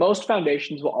 Most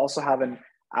foundations will also have an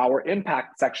Our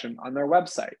Impact section on their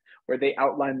website where they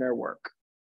outline their work.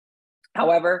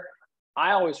 However,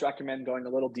 I always recommend going a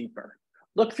little deeper.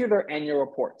 Look through their annual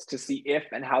reports to see if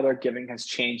and how their giving has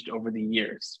changed over the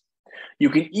years. You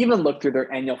can even look through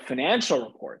their annual financial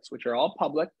reports, which are all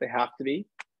public, they have to be,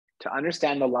 to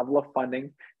understand the level of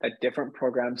funding that different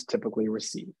programs typically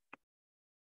receive.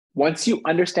 Once you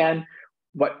understand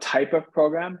what type of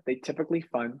program they typically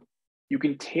fund, you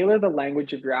can tailor the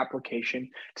language of your application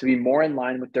to be more in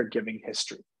line with their giving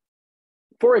history.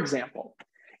 For example,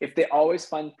 if they always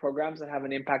fund programs that have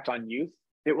an impact on youth,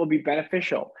 it will be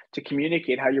beneficial to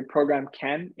communicate how your program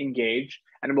can engage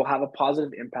and will have a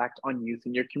positive impact on youth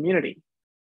in your community.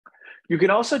 You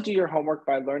can also do your homework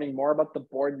by learning more about the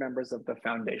board members of the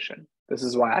foundation. This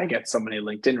is why I get so many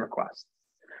LinkedIn requests,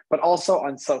 but also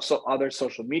on other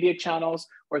social media channels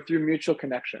or through mutual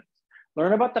connections.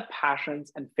 Learn about the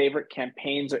passions and favorite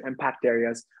campaigns or impact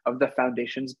areas of the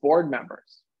foundation's board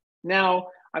members. Now,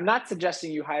 I'm not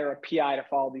suggesting you hire a PI to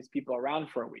follow these people around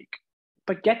for a week,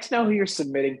 but get to know who you're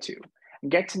submitting to and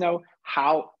get to know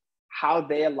how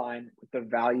they align with the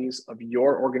values of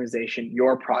your organization,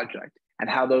 your project, and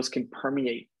how those can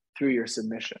permeate through your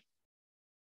submission.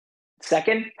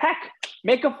 Second, heck,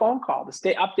 make a phone call to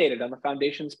stay updated on the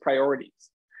foundation's priorities.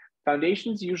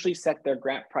 Foundations usually set their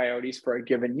grant priorities for a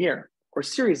given year or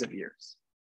series of years.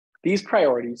 These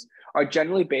priorities are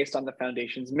generally based on the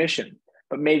foundation's mission,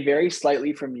 but may vary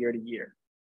slightly from year to year.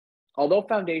 Although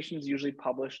foundations usually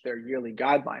publish their yearly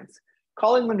guidelines,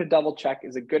 calling them to double check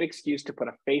is a good excuse to put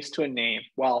a face to a name,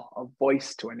 well, a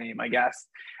voice to a name, I guess,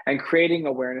 and creating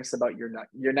awareness about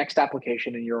your next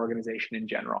application and your organization in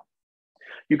general.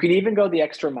 You can even go the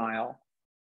extra mile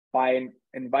by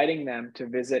inviting them to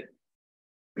visit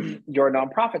your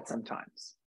nonprofit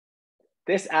sometimes.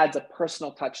 This adds a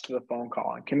personal touch to the phone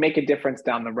call and can make a difference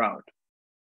down the road.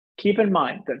 Keep in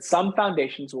mind that some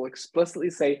foundations will explicitly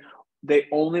say they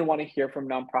only want to hear from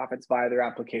nonprofits via their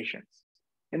applications.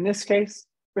 In this case,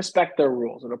 respect their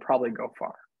rules. It'll probably go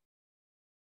far.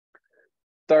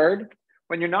 Third,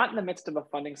 when you're not in the midst of a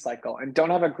funding cycle and don't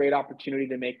have a great opportunity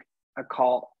to make a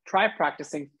call, try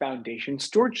practicing foundation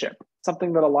stewardship,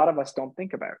 something that a lot of us don't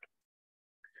think about.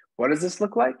 What does this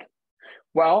look like?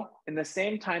 Well, in the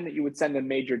same time that you would send a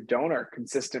major donor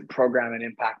consistent program and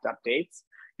impact updates,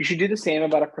 you should do the same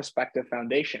about a prospective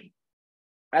foundation.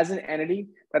 As an entity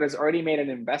that has already made an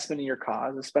investment in your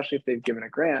cause, especially if they've given a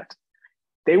grant,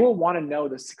 they will want to know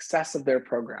the success of their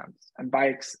programs, and by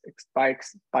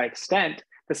extent,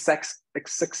 the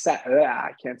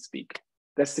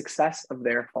success of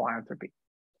their philanthropy.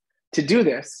 To do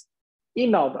this,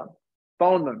 email them,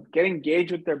 phone them, get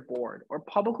engaged with their board, or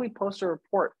publicly post a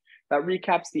report that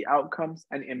recaps the outcomes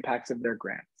and impacts of their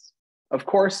grants. Of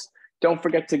course, don't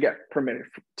forget to get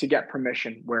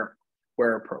permission where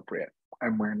appropriate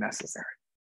and where necessary.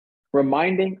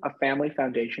 Reminding a family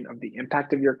foundation of the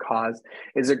impact of your cause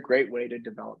is a great way to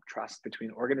develop trust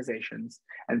between organizations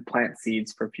and plant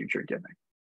seeds for future giving.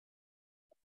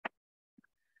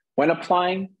 When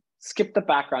applying, skip the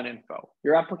background info.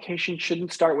 Your application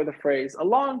shouldn't start with a phrase, "a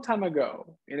long time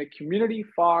ago, in a community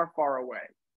far, far away."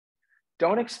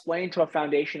 Don't explain to a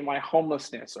foundation why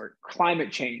homelessness or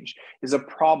climate change is a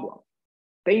problem.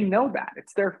 They know that,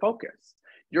 it's their focus.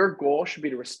 Your goal should be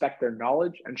to respect their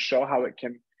knowledge and show how it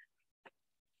can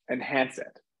enhance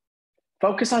it.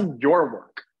 Focus on your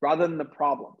work rather than the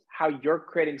problems, how you're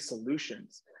creating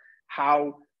solutions,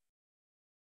 how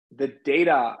the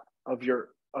data of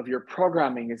your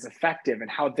programming is effective,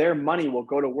 and how their money will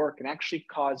go to work and actually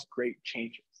cause great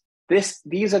changes.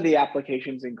 These are the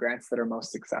applications and grants that are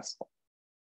most successful.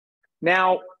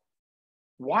 Now,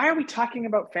 why are we talking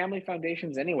about family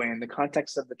foundations anyway in the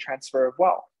context of the transfer of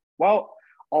wealth? Well,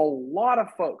 a lot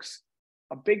of folks,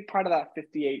 a big part of that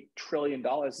 $58 trillion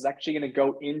is actually going to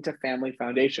go into family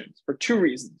foundations for two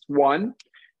reasons. One,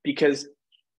 because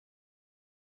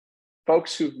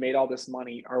folks who've made all this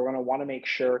money are going to want to make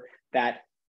sure that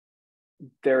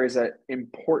there is an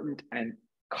important and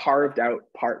carved out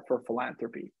part for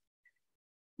philanthropy,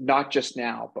 not just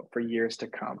now, but for years to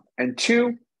come. And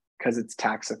two, because it's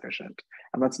tax efficient.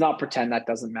 And let's not pretend that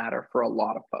doesn't matter for a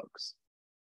lot of folks.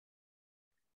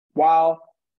 While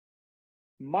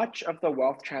much of the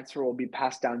wealth transfer will be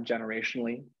passed down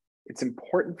generationally, it's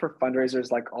important for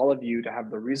fundraisers like all of you to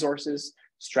have the resources,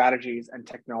 strategies, and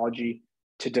technology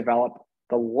to develop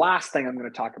the last thing I'm going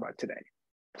to talk about today,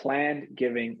 planned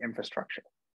giving infrastructure.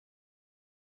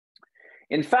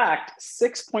 In fact,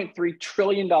 $6.3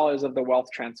 trillion of the wealth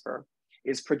transfer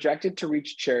is projected to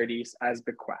reach charities as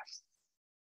bequests.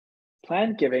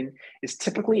 Planned giving is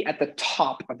typically at the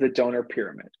top of the donor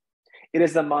pyramid. It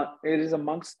is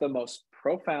amongst the most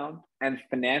profound and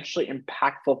financially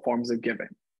impactful forms of giving.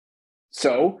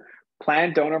 So,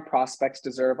 planned donor prospects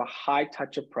deserve a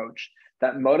high-touch approach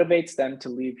that motivates them to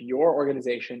leave your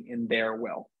organization in their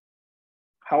will.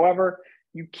 However,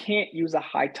 you can't use a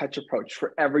high-touch approach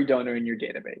for every donor in your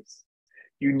database.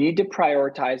 You need to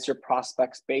prioritize your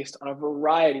prospects based on a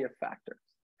variety of factors.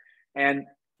 And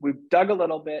we've dug a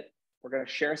little bit. We're going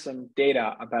to share some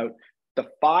data about the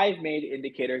 5 main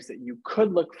indicators that you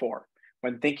could look for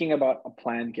when thinking about a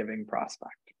planned giving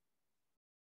prospect.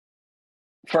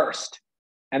 First,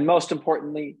 and most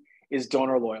importantly, is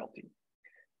donor loyalty.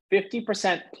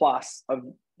 50% plus of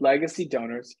legacy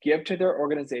donors give to their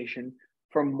organization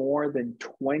for more than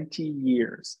 20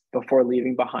 years before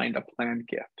leaving behind a planned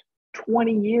gift.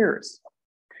 20 years.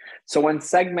 So when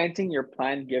segmenting your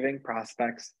planned giving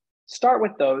prospects, start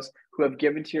with those who have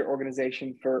given to your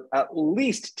organization for at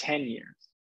least 10 years,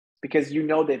 because you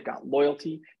know they've got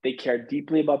loyalty, they care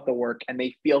deeply about the work, and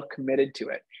they feel committed to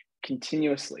it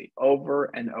continuously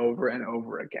over and over and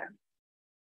over again.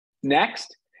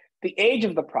 Next, the age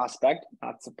of the prospect,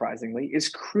 not surprisingly, is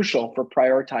crucial for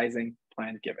prioritizing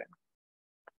planned giving.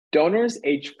 Donors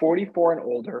aged 44 and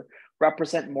older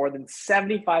represent more than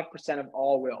 75% of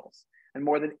all wills and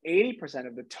more than 80%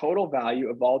 of the total value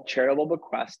of all charitable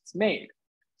bequests made.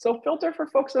 So filter for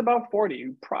folks about 40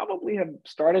 who probably have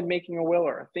started making a will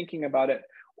or are thinking about it,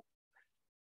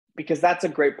 because that's a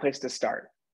great place to start.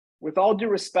 With all due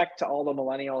respect to all the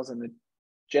millennials and the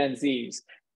Gen Zs,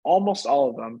 almost all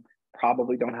of them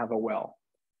probably don't have a will.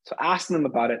 So asking them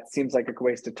about it seems like a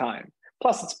waste of time.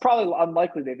 Plus, it's probably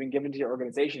unlikely they've been given to your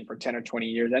organization for 10 or 20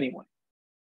 years anyway.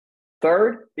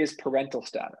 Third is parental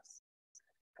status.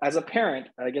 As a parent,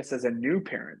 I guess as a new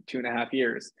parent, 2.5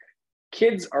 years,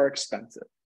 kids are expensive.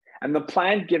 And the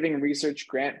Planned Giving Research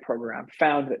Grant Program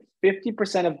found that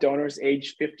 50% of donors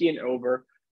aged 50 and over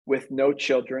with no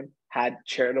children had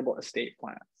charitable estate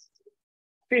plans.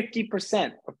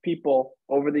 50% of people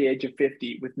over the age of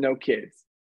 50 with no kids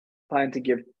plan to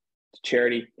give to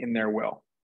charity in their will.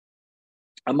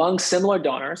 Among similar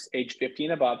donors aged 50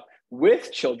 and above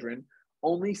with children,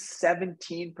 only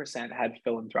 17% had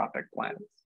philanthropic plans.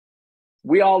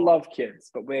 We all love kids,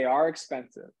 but they are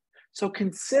expensive. So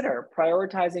consider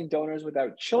prioritizing donors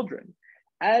without children,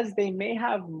 as they may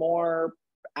have more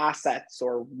assets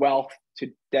or wealth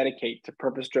to dedicate to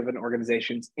purpose-driven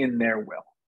organizations in their will.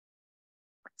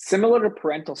 Similar to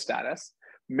parental status,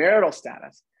 marital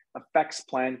status affects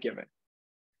planned giving.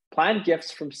 Planned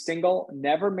gifts from single,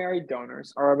 never married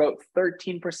donors are about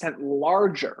 13%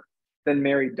 larger than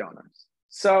married donors.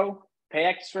 So pay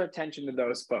extra attention to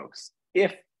those folks,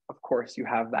 if, of course, you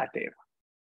have that data.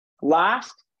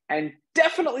 Last, and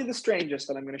definitely the strangest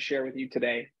that I'm going to share with you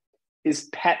today, is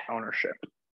pet ownership.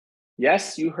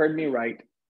 Yes, you heard me right,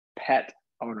 pet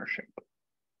ownership.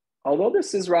 Although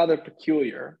this is rather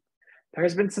peculiar, there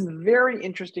has been some very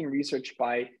interesting research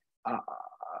by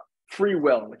Free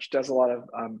Will, which does a lot of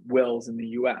wills in the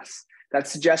US, that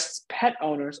suggests pet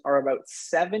owners are about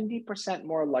 70%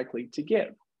 more likely to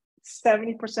give.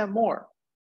 70% more.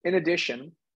 In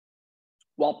addition,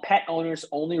 while pet owners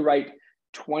only write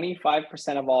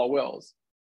 25% of all wills,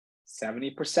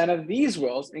 70% of these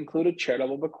wills include a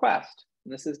charitable bequest.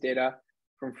 And this is data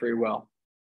from Free Will.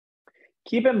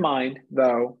 Keep in mind,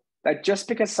 though, that just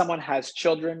because someone has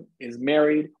children, is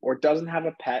married, or doesn't have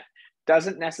a pet,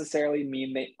 doesn't necessarily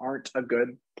mean they aren't a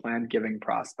good planned giving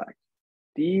prospect.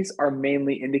 These are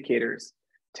mainly indicators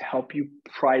to help you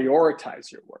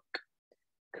prioritize your work.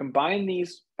 Combine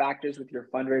these factors with your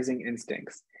fundraising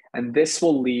instincts, and this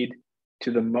will lead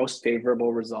to the most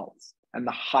favorable results and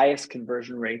the highest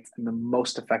conversion rates and the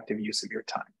most effective use of your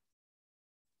time.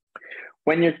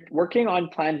 When you're working on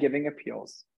planned giving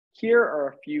appeals, here are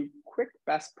a few quick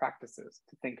best practices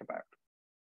to think about.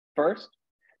 First,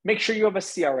 make sure you have a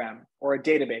CRM or a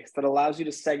database that allows you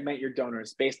to segment your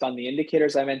donors based on the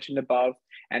indicators I mentioned above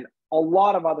and a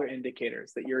lot of other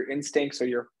indicators that your instincts or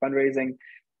your fundraising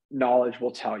knowledge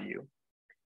will tell you.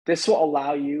 This will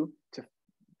allow you to,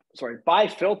 by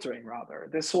filtering rather,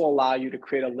 this will allow you to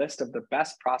create a list of the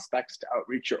best prospects to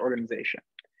outreach your organization.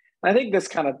 And I think this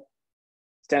kind of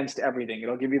extends to everything.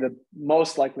 It'll give you the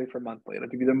most likely for monthly. It'll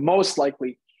give you the most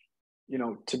likely,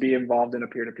 to be involved in a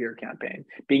peer-to-peer campaign.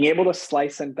 Being able to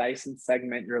slice and dice and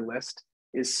segment your list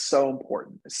is so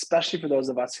important, especially for those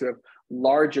of us who have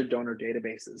larger donor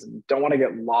databases and don't want to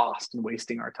get lost in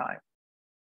wasting our time.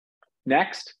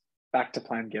 Next, back to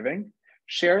planned giving.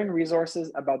 Sharing resources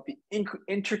about the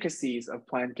intricacies of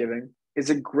planned giving is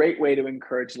a great way to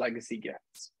encourage legacy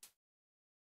gifts.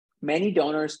 Many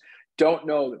donors don't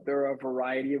know that there are a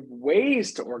variety of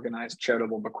ways to organize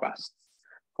charitable bequests.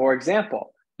 For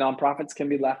example, nonprofits can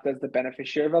be left as the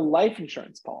beneficiary of a life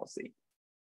insurance policy.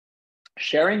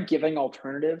 Sharing giving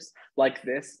alternatives like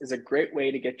this is a great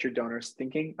way to get your donors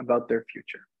thinking about their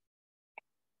future.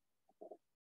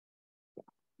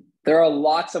 There are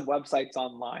lots of websites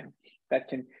online that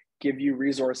can give you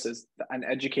resources and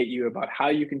educate you about how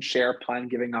you can share planned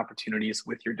giving opportunities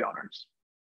with your donors.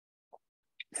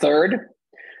 Third,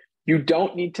 you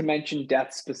don't need to mention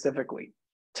death specifically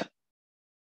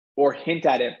or hint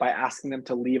at it by asking them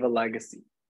to leave a legacy.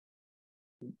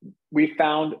 We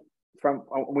found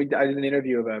I did an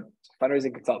interview of a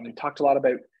fundraising consultant who talked a lot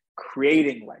about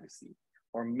creating legacy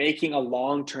or making a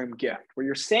long-term gift, where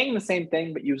you're saying the same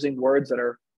thing but using words that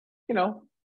are,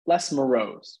 less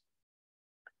morose.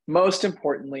 Most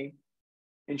importantly,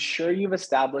 ensure you've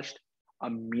established a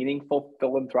meaningful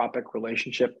philanthropic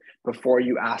relationship before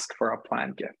you ask for a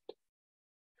planned gift.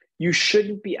 You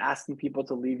shouldn't be asking people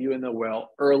to leave you in the will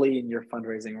early in your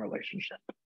fundraising relationship.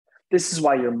 This is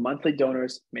why your monthly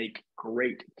donors make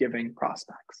great giving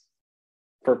prospects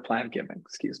for planned giving,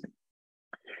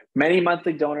 Many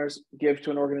monthly donors give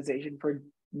to an organization for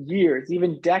years,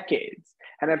 even decades,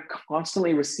 and have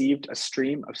constantly received a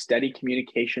stream of steady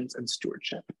communications and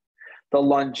stewardship. The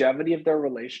longevity of their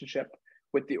relationship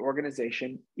with the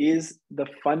organization is the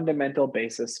fundamental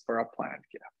basis for a planned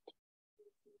gift.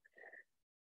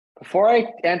 Before I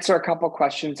answer a couple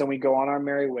questions and we go on our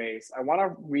merry ways, I want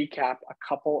to recap a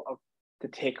couple of the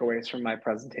takeaways from my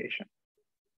presentation.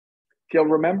 If you'll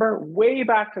remember, way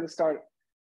back to the start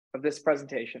of this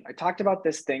presentation, I talked about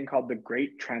this thing called the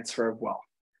Great Transfer of Wealth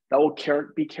that will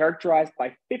be characterized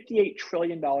by $58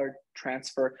 trillion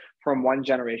transfer from one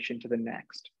generation to the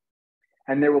next.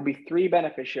 And there will be three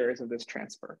beneficiaries of this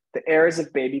transfer: the heirs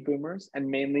of baby boomers, and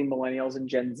mainly millennials and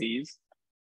Gen Zs;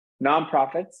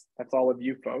 nonprofits, that's all of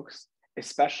you folks,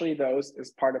 especially those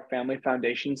as part of family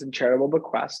foundations and charitable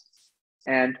bequests;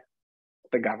 and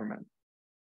the government.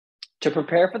 To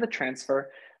prepare for the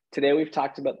transfer, today we've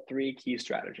talked about three key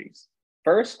strategies.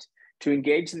 First, to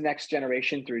engage the next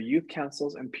generation through youth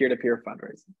councils and peer-to-peer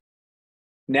fundraising.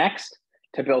 Next,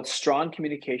 to build strong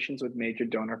communications with major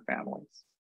donor families.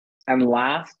 And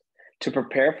last, to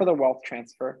prepare for the wealth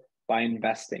transfer by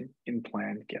investing in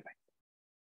planned giving.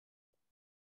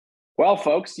 Well,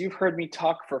 folks, you've heard me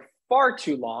talk for far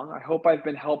too long. I hope I've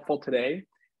been helpful today.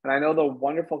 And I know the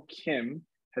wonderful Kim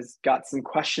has got some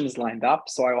questions lined up,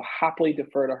 so I will happily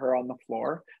defer to her on the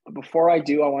floor. But before I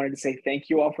do, I wanted to say thank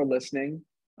you all for listening.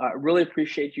 I really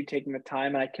appreciate you taking the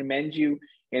time, and I commend you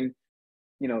in,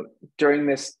 during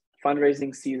this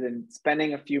fundraising season,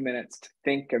 spending a few minutes to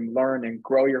think and learn and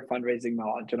grow your fundraising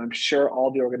knowledge. And I'm sure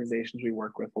all the organizations we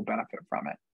work with will benefit from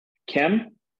it.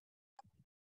 Kim?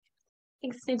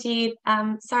 Thanks, Najeed.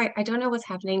 Sorry, I don't know what's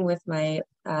happening with my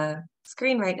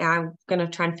screen right now. I'm going to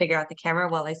try and figure out the camera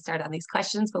while I start on these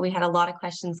questions, but we had a lot of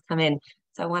questions come in,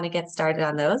 so I want to get started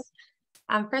on those.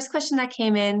 First question that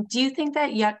came in: do you think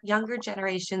that younger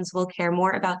generations will care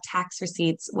more about tax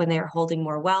receipts when they're holding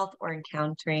more wealth or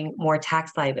encountering more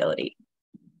tax liability?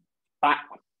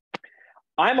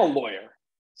 I'm a lawyer,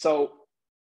 so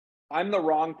I'm the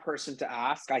wrong person to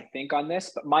ask, I think, on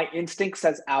this, but my instinct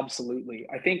says absolutely.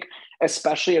 I think,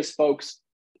 especially as folks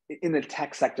in the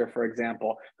tech sector, for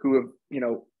example, who have,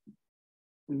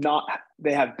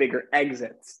 they have bigger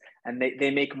exits and they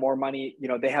make more money,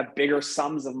 they have bigger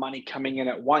sums of money coming in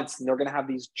at once, and they're going to have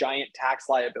these giant tax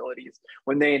liabilities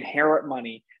when they inherit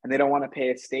money and they don't want to pay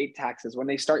estate taxes. When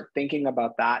they start thinking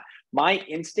about that, my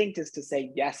instinct is to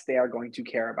say, yes, they are going to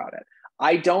care about it.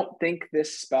 I don't think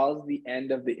this spells the end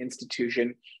of the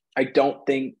institution. I don't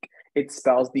think it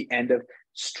spells the end of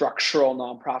structural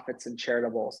nonprofits and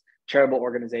charitable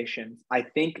organizations. I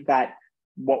think that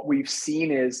what we've seen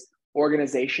is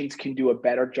organizations can do a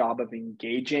better job of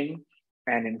engaging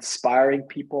and inspiring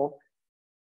people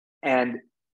and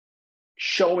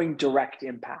showing direct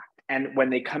impact. And when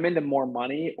they come into more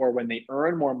money or when they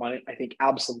earn more money, I think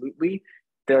absolutely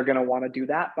they're going to want to do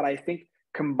that. But I think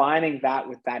combining that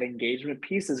with that engagement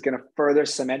piece is going to further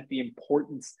cement the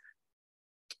importance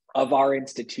of our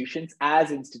institutions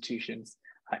as institutions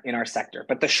in our sector.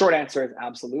 But the short answer is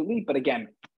absolutely. But again,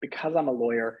 because I'm a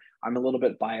lawyer, I'm a little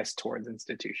bit biased towards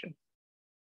institutions.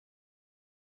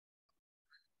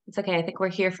 It's okay. I think we're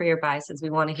here for your biases. We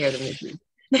want to hear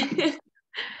them.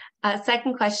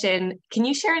 Second question: can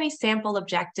you share any sample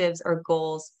objectives or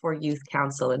goals for Youth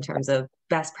Council in terms of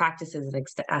best practices and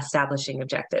establishing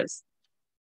objectives?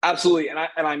 Absolutely.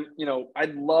 I'm,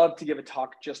 I'd love to give a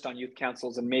talk just on youth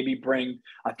councils and maybe bring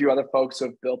a few other folks who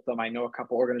have built them. I know a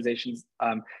couple organizations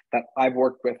that I've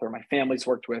worked with or my family's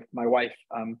worked with, my wife.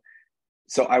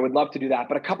 So I would love to do that.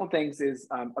 But a couple things is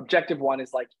objective one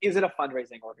is like, is it a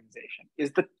fundraising organization?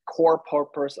 Is the core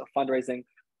purpose of fundraising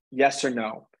yes or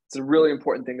no? It's a really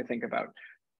important thing to think about.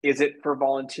 Is it for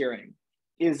volunteering?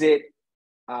 Is it,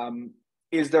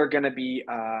 is there going to be,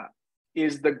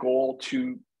 is the goal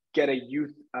to get a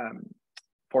youth,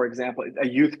 for example, a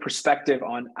youth perspective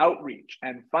on outreach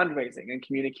and fundraising and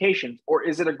communications? Or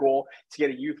is it a goal to get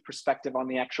a youth perspective on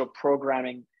the actual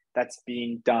programming that's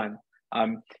being done?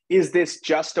 Is this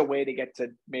just a way to get to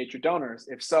major donors?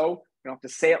 If so, you don't have to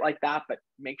say it like that, but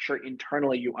make sure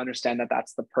internally you understand that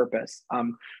that's the purpose.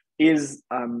 Is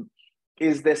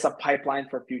this a pipeline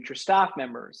for future staff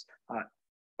members?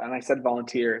 And I said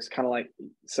volunteers, kind of like,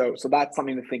 so that's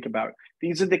something to think about.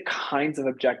 These are the kinds of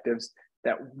objectives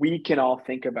that we can all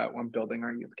think about when building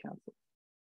our youth council.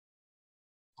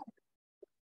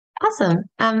 Awesome.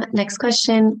 Next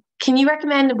question. Can you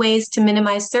recommend ways to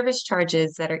minimize service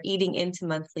charges that are eating into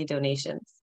monthly donations?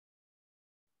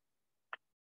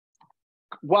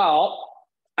 Well,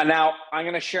 and now I'm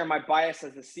going to share my bias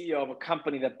as the CEO of a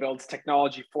company that builds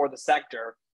technology for the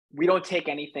sector. We don't take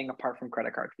anything apart from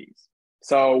credit card fees.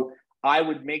 So I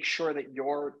would make sure that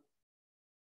your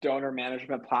donor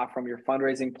management platform, your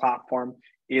fundraising platform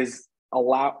is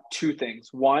allowed two things.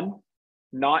 One,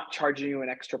 not charging you an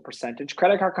extra percentage.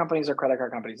 Credit card companies are credit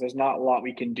card companies. There's not a lot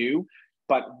we can do,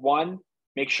 but one,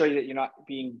 make sure that you're not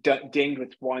being dinged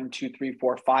with 1, 2, 3,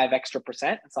 4, 5 extra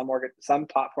percent. Some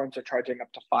platforms are charging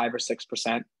up to 5 or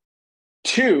 6%.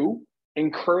 Two,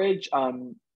 encourage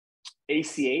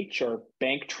ACH or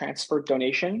bank transfer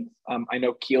donations. I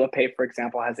know Keela Pay, for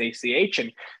example, has ACH,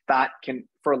 and that can,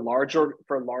 for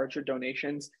larger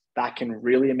donations, that can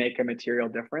really make a material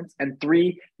difference. And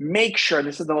three, make sure,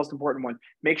 this is the most important one,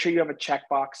 make sure you have a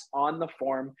checkbox on the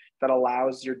form that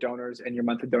allows your donors and your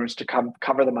monthly donors to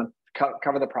cover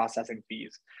the processing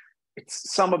fees.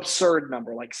 It's some absurd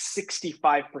number, like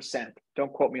 65%.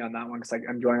 Don't quote me on that one because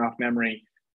I'm going off memory.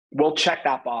 We'll check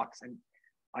that box, and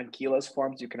on Keela's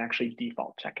forms, you can actually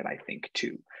default check it, I think,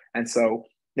 too. And so,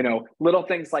 little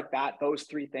things like that, those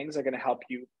three things are going to help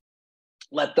you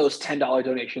let those $10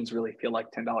 donations really feel like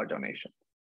 $10 donations.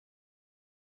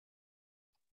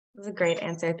 That was a great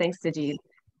answer. Thanks, Najeed.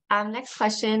 Next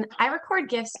question. I record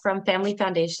gifts from family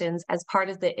foundations as part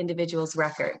of the individual's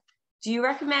record. Do you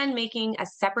recommend making a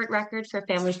separate record for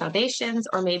family foundations,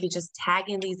 or maybe just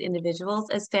tagging these individuals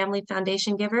as family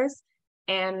foundation givers?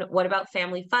 And what about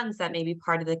family funds that may be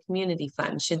part of the community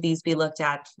fund? Should these be looked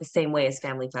at the same way as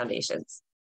family foundations?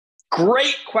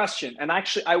 Great question. And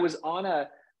actually, I was on a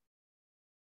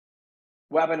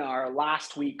webinar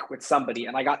last week with somebody,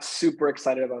 and I got super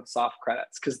excited about soft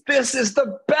credits because this is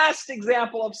the best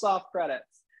example of soft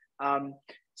credits.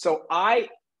 So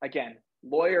again,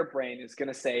 lawyer brain is going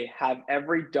to say, have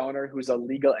every donor who's a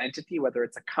legal entity, whether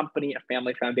it's a company, a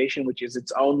family foundation, which is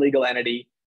its own legal entity,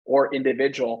 or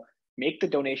individual, make the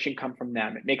donation come from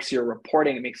them. It makes your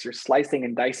reporting, it makes your slicing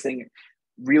and dicing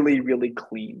really, really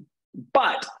clean.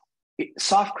 But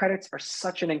soft credits are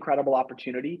such an incredible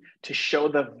opportunity to show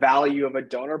the value of a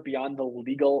donor beyond the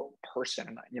legal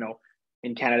person.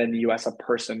 In Canada and the US, a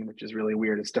person, which is really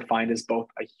weird, is defined as both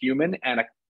a human and an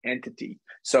entity.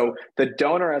 So the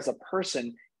donor as a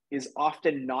person is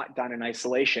often not done in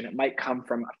isolation. It might come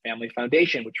from a family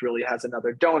foundation, which really has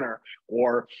another donor,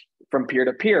 or from peer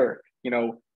to peer.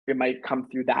 It might come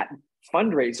through that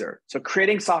fundraiser. So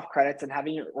creating soft credits and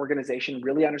having your organization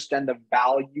really understand the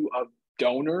value of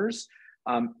donors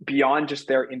beyond just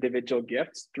their individual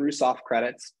gifts through soft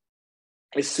credits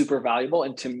is super valuable.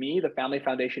 And to me, the Family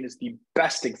Foundation is the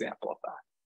best example of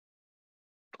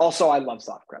that. Also, I love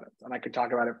soft credits, and I could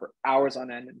talk about it for hours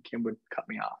on end, and Kim would cut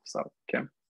me off. So, Kim.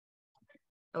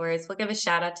 No worries. We'll give a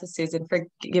shout out to Susan for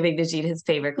giving Najeed his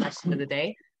favorite question of the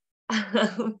day.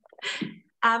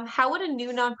 How would a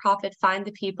new nonprofit find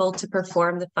the people to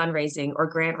perform the fundraising or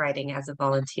grant writing as a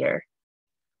volunteer?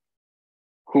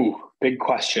 Big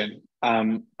question.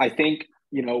 I think,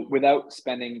 without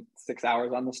spending 6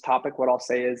 hours on this topic, what I'll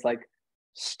say is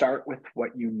start with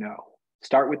what you know.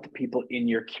 Start with the people in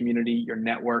your community, your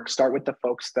network. Start with the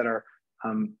folks that are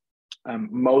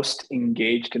most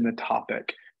engaged in the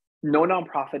topic.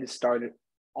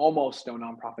 Almost no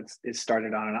nonprofit is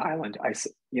started on an island,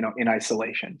 in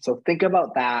isolation. So think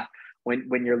about that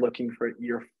when you're looking for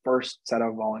your first set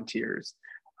of volunteers.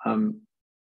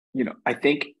 I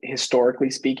think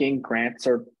historically speaking, grants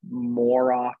are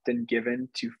more often given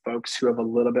to folks who have a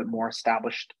little bit more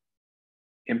established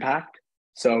impact.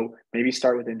 So maybe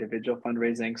start with individual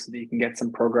fundraising so that you can get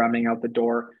some programming out the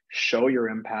door, show your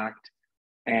impact,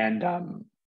 and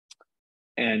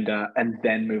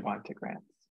then move on to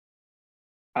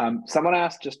grants. Someone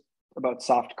asked just about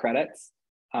soft credits,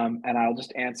 and I'll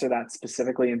just answer that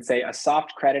specifically and say a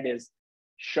soft credit is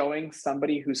showing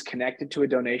somebody who's connected to a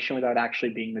donation without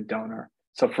actually being the donor.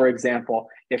 So for example,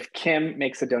 if Kim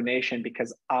makes a donation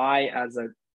because I, as a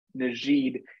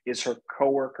Najeed, is her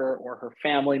coworker or her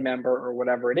family member or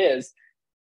whatever it is,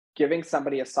 giving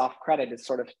somebody a soft credit is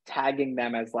sort of tagging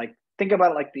them as like, think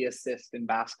about it like the assist in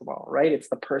basketball, right? It's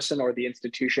the person or the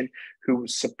institution who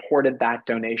supported that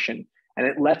donation. And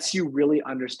it lets you really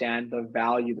understand the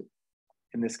value that,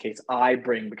 in this case, I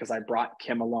bring because I brought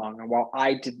Kim along. And while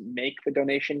I didn't make the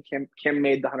donation, Kim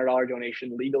made the $100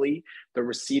 donation legally. The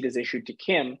receipt is issued to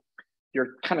Kim.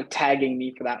 You're kind of tagging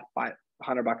me for that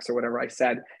 $500 or whatever I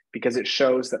said, because it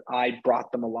shows that I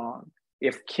brought them along.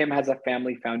 If Kim has a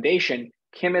family foundation,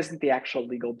 Kim isn't the actual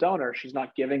legal donor. She's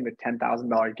not giving the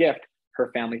 $10,000 gift. Her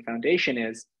family foundation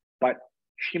is, but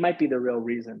she might be the real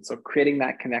reason. So creating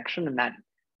that connection and that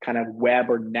kind of web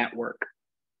or network.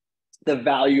 The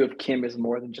value of Kim is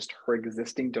more than just her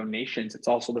existing donations. It's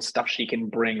also the stuff she can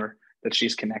bring or that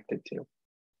she's connected to.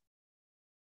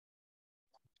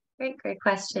 Great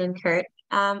question, Kurt.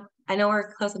 I know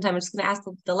we're close on time. I'm just going to ask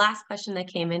the last question that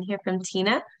came in here from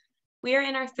Tina. We are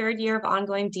in our 3rd year of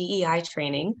ongoing DEI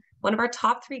training. One of our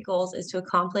top 3 goals is to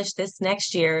accomplish this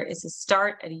next year is to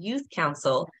start a youth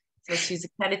council. So she's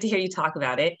excited to hear you talk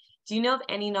about it. Do you know of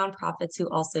any nonprofits who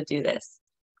also do this?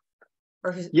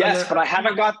 Yes, but I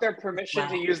haven't got their permission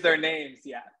to use their names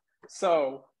yet.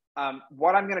 So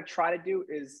what I'm going to try to do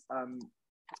is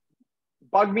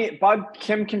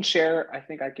Kim can share. I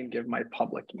think I can give my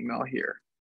public email here.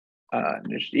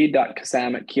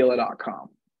 Najeed.kassam@Keela.com.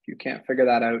 If you can't figure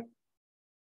that out,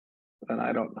 then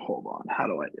I don't, hold on. How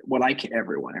do I, what I can,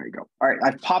 everyone, here you go. All right,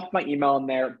 I've popped my email in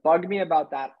there. Bug me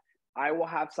about that. I will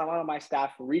have someone on my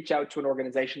staff reach out to an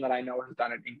organization that I know has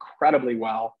done it incredibly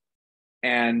well.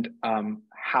 And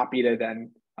happy to then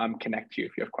connect you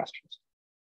if you have questions.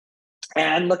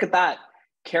 And look at that.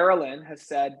 Carolyn has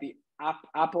said the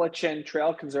Appalachian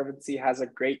Trail Conservancy has a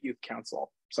great youth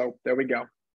council. So there we go.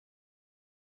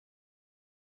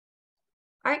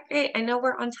 All right, great. I know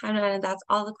we're on time now, and that's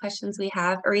all the questions we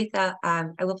have. Aretha,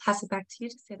 I will pass it back to you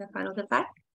to say the final goodbye.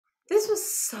 This was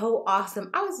so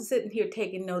awesome. I was sitting here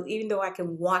taking notes, even though I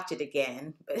can watch it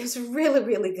again. But it's really,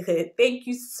 really good. Thank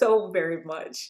you so very much.